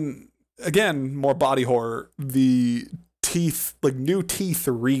 and then again, more body horror. The teeth, like new teeth,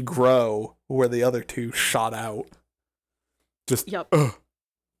 regrow where the other 2 shot out. Just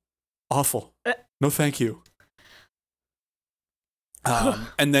awful. No, thank you.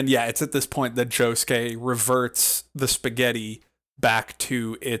 And then yeah, it's at this point that Josuke reverts the spaghetti back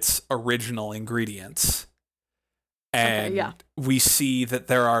to its original ingredients. And we see that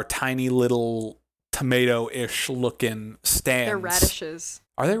there are tiny little tomato-ish looking stands. They're radishes.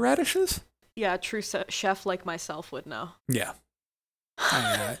 Are they radishes? Yeah, a true chef like myself would know. Yeah.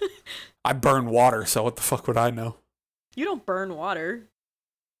 I burn water, so what the fuck would I know? You don't burn water.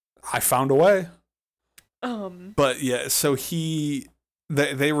 I found a way. But yeah, so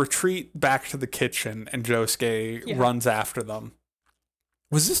they retreat back to the kitchen, and Josuke runs after them.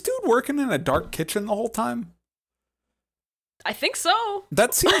 Was this dude working in a dark kitchen the whole time? I think so.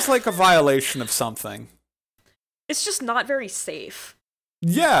 That seems like a violation of something. It's just not very safe.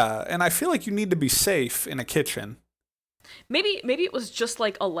 Yeah, and I feel like you need to be safe in a kitchen. Maybe it was just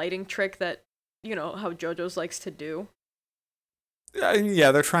like a lighting trick that, you know, how JoJo's likes to do.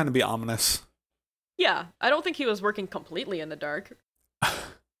 Yeah, they're trying to be ominous. Yeah, I don't think he was working completely in the dark.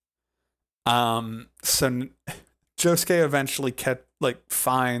 So Josuke eventually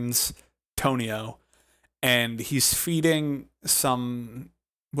finds Tonio, and he's feeding some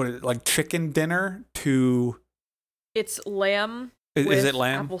chicken dinner to. It's lamb. Is it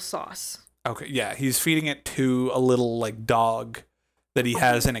lamb? Applesauce. Okay, yeah, he's feeding it to a little like dog that he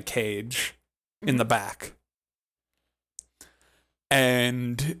has in a cage in the back.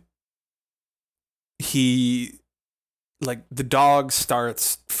 And the dog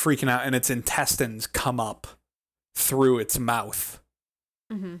starts freaking out, and its intestines come up through its mouth.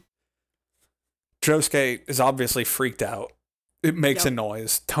 Mm-hmm. Josuke is obviously freaked out. It makes a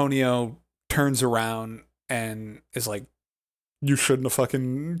noise. Tonio turns around and is like, you shouldn't have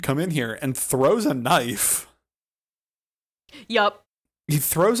fucking come in here, and throws a knife. Yup. He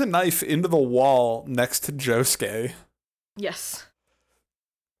throws a knife into the wall next to Josuke. Yes.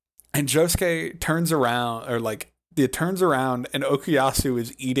 And Josuke turns around, turns around, and Okuyasu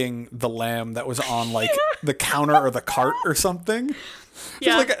is eating the lamb that was on the counter or the cart or something.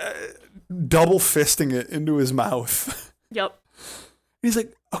 Yeah. Just double fisting it into his mouth. Yep. He's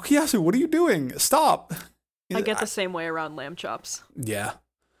like, Okuyasu, what are you doing? Stop. I get the same way around lamb chops. Yeah.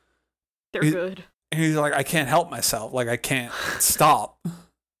 They're good. And he's like, I can't help myself. I can't stop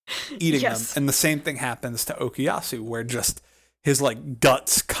eating them. And the same thing happens to Okuyasu, where just his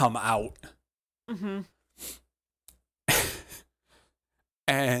guts come out. Mm-hmm.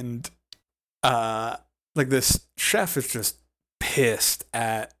 And this chef is just pissed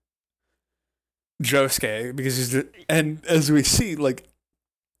at Josuke because he's just, and as we see,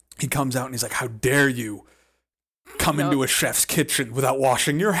 he comes out and he's like, how dare you come into a chef's kitchen without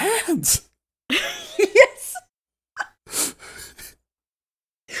washing your hands? Yes.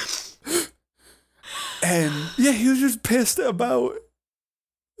 And yeah, he was just pissed about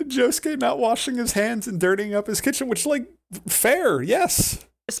Josuke not washing his hands and dirtying up his kitchen, which fair, yes.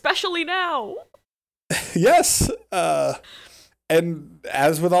 Especially now. Yes. And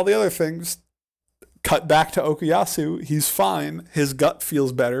as with all the other things, cut back to Okuyasu, he's fine. His gut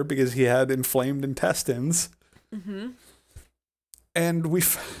feels better because he had inflamed intestines. Mm-hmm. And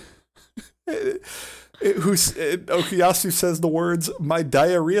Okuyasu says the words, "My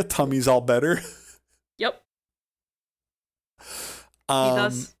diarrhea tummy's all better." Yep. He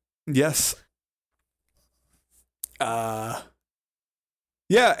does. Yes. Yeah,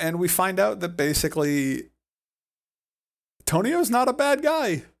 and we find out that basically Tonio's not a bad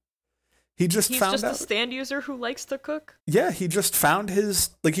guy. He's just a stand user who likes to cook. Yeah, he just found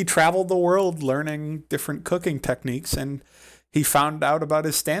he traveled the world learning different cooking techniques, and he found out about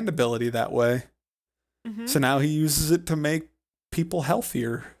his stand ability that way. Mm-hmm. So now he uses it to make people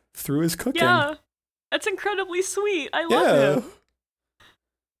healthier through his cooking. Yeah, that's incredibly sweet. I love him.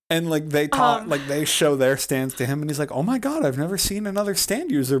 And they show their stands to him, and he's like, "Oh my god, I've never seen another stand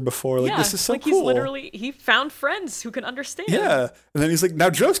user before. Like, this is so cool." He found friends who can understand. Yeah, and then he's like, "Now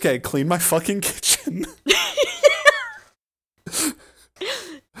Josuke, clean my fucking kitchen."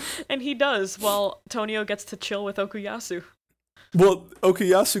 And he does, while Tonio gets to chill with Okuyasu. Well,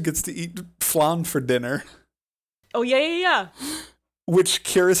 Okuyasu gets to eat flan for dinner. Oh yeah. Which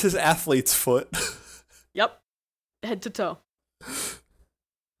cures his athlete's foot. Yep, head to toe.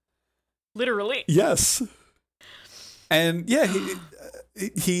 Literally. Yes. And yeah,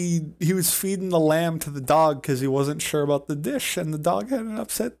 he was feeding the lamb to the dog because he wasn't sure about the dish, and the dog had an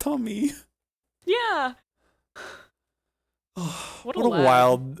upset tummy. Yeah. What a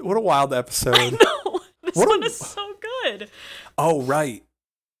wild episode. I know. This one is so good. Oh, right.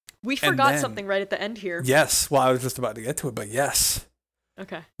 We forgot something right at the end here. Yes. Well, I was just about to get to it, but yes.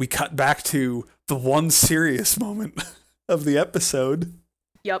 Okay. We cut back to the one serious moment of the episode.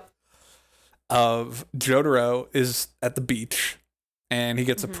 Yep. Of Jotaro is at the beach, and he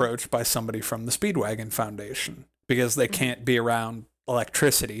gets approached by somebody from the Speedwagon Foundation because they can't be around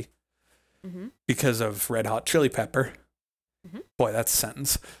electricity because of Red Hot Chili Pepper. Boy, that's a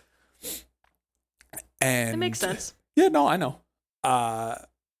sentence. And it makes sense. Yeah, no, I know.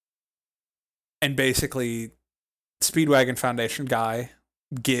 And basically, Speedwagon Foundation guy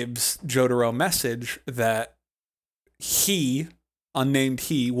gives Jotaro a message that unnamed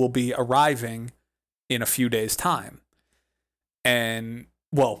he will be arriving in a few days' time. And,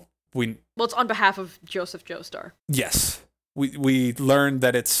 it's on behalf of Joseph Joestar. Yes. We learned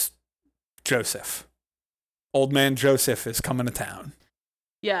that it's Joseph. Old man Joseph is coming to town.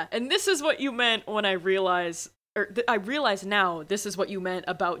 Yeah, and this is what you meant when I realize now this is what you meant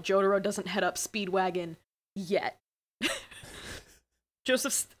about Jotaro doesn't head up Speedwagon yet.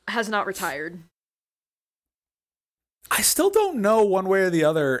 Joseph has not retired. I still don't know one way or the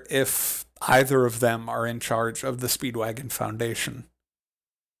other if either of them are in charge of the Speedwagon Foundation.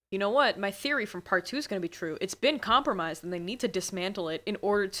 You know what? My theory from part 2 is going to be true. It's been compromised, and they need to dismantle it in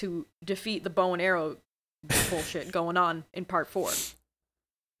order to defeat the bow and arrow bullshit going on in part 4.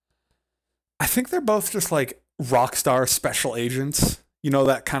 I think they're both just like rock star special agents. You know,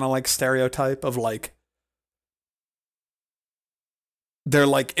 that kind of like stereotype of like, they're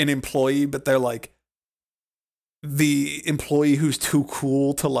like an employee, but they're like the employee who's too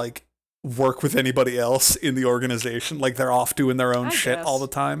cool to like work with anybody else in the organization. Like they're off doing their own shit all the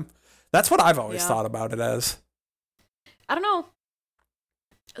time. That's what I've always thought about it as. I don't know.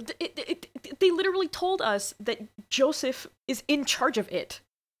 They literally told us that Joseph is in charge of it.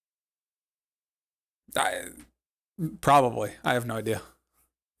 Probably. I have no idea.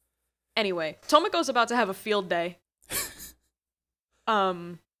 Anyway, Tomoko's about to have a field day.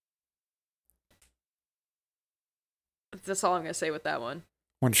 That's all I'm gonna say with that one.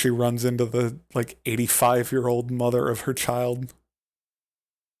 When she runs into the 85-year-old mother of her child.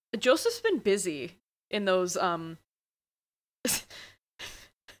 Joseph's been busy in those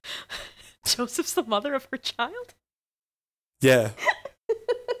Joseph's the mother of her child? Yeah.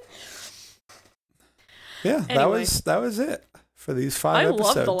 Yeah, anyway, that was it for these 5 episodes. I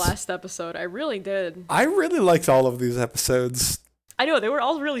loved the last episode. I really did. I really liked all of these episodes. I know, they were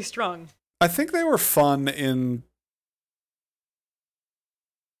all really strong. I think they were fun in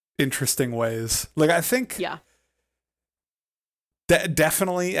interesting ways. I think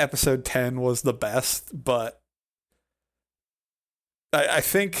definitely episode 10 was the best, but I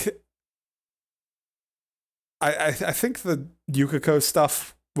think the Yukiko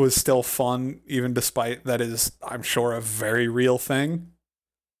stuff was still fun, even despite that is, I'm sure, a very real thing.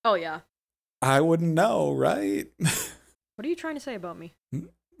 Oh yeah. I wouldn't know, right? What are you trying to say about me?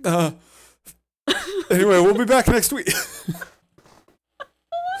 Anyway, we'll be back next week.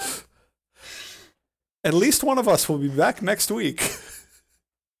 At least one of us will be back next week.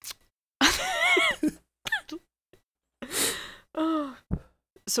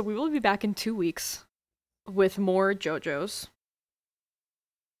 So we will be back in 2 weeks with more JoJo's.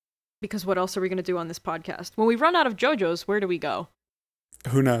 Because what else are we going to do on this podcast? When we run out of JoJo's, where do we go?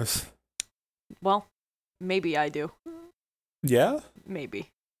 Who knows? Well, Maybe I do. Yeah?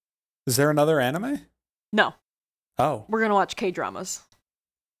 Maybe. Is there another anime? No. Oh. We're gonna watch K-dramas.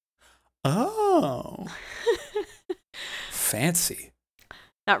 Oh. Fancy.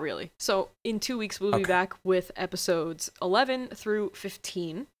 Not really. So in 2 weeks, we'll be back with episodes 11 through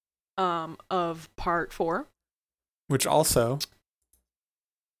 15 of part 4. Which also,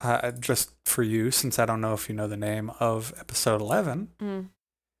 just for you, since I don't know if you know the name of episode 11,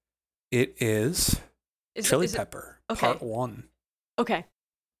 it is Chili Pepper, part 1. Okay.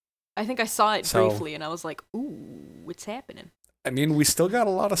 I think I saw it briefly, and I was like, ooh, what's happening? I mean, we still got a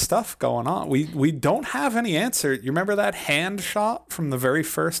lot of stuff going on. We don't have any answer. You remember that hand shot from the very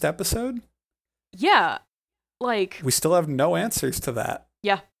first episode? Yeah. Like... We still have no answers to that.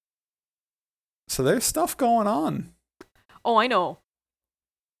 Yeah. So there's stuff going on. Oh, I know.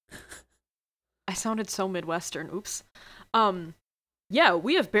 I sounded so Midwestern. Oops. Yeah,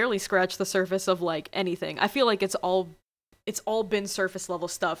 we have barely scratched the surface of, like, anything. I feel like it's all been surface level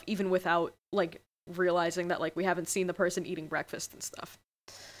stuff, even without, like, realizing that, like, we haven't seen the person eating breakfast and stuff.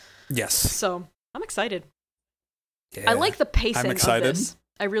 Yes. So I'm excited. Yeah, I like the pacing I'm excited. of this.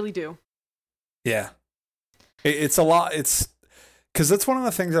 I really do. Yeah. It's a lot. It's because that's one of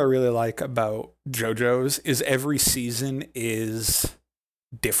the things I really like about JoJo's is every season is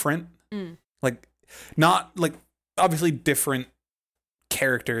different. Like, not like obviously different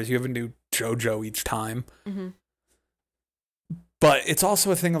characters. You have a new JoJo each time. Mm-hmm. But it's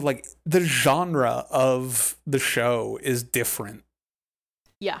also a thing of, like, the genre of the show is different.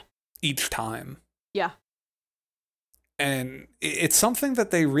 Yeah. Each time. Yeah. And it's something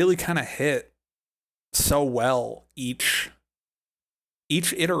that they really kind of hit so well each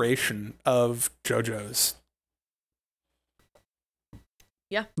iteration of JoJo's.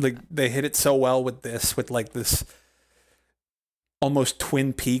 Yeah. Like, they hit it so well with this, like, this almost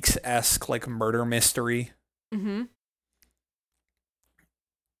Twin Peaks-esque, like, murder mystery. Mm-hmm.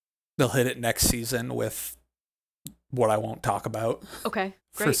 They'll hit it next season with what I won't talk about. Okay,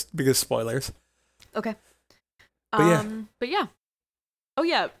 great. Because spoilers. Okay. But yeah. Oh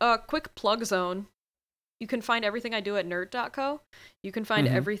yeah, quick plug zone. You can find everything I do at nerd.co. You can find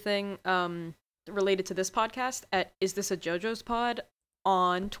everything related to this podcast at Is This a JoJo's Pod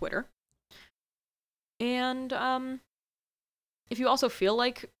on Twitter. And if you also feel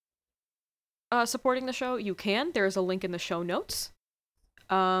like supporting the show, you can. There's a link in the show notes.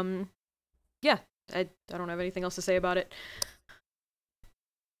 Yeah, I don't have anything else to say about it.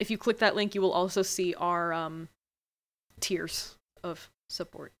 If you click that link, you will also see our tiers of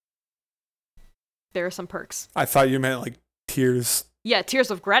support. There are some perks. I thought you meant like tiers. Yeah,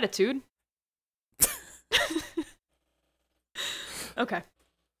 tiers of gratitude. Okay.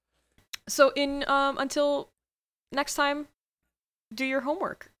 So until next time, do your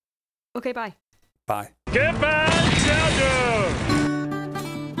homework. Okay, bye. Bye. Get back, JoJo!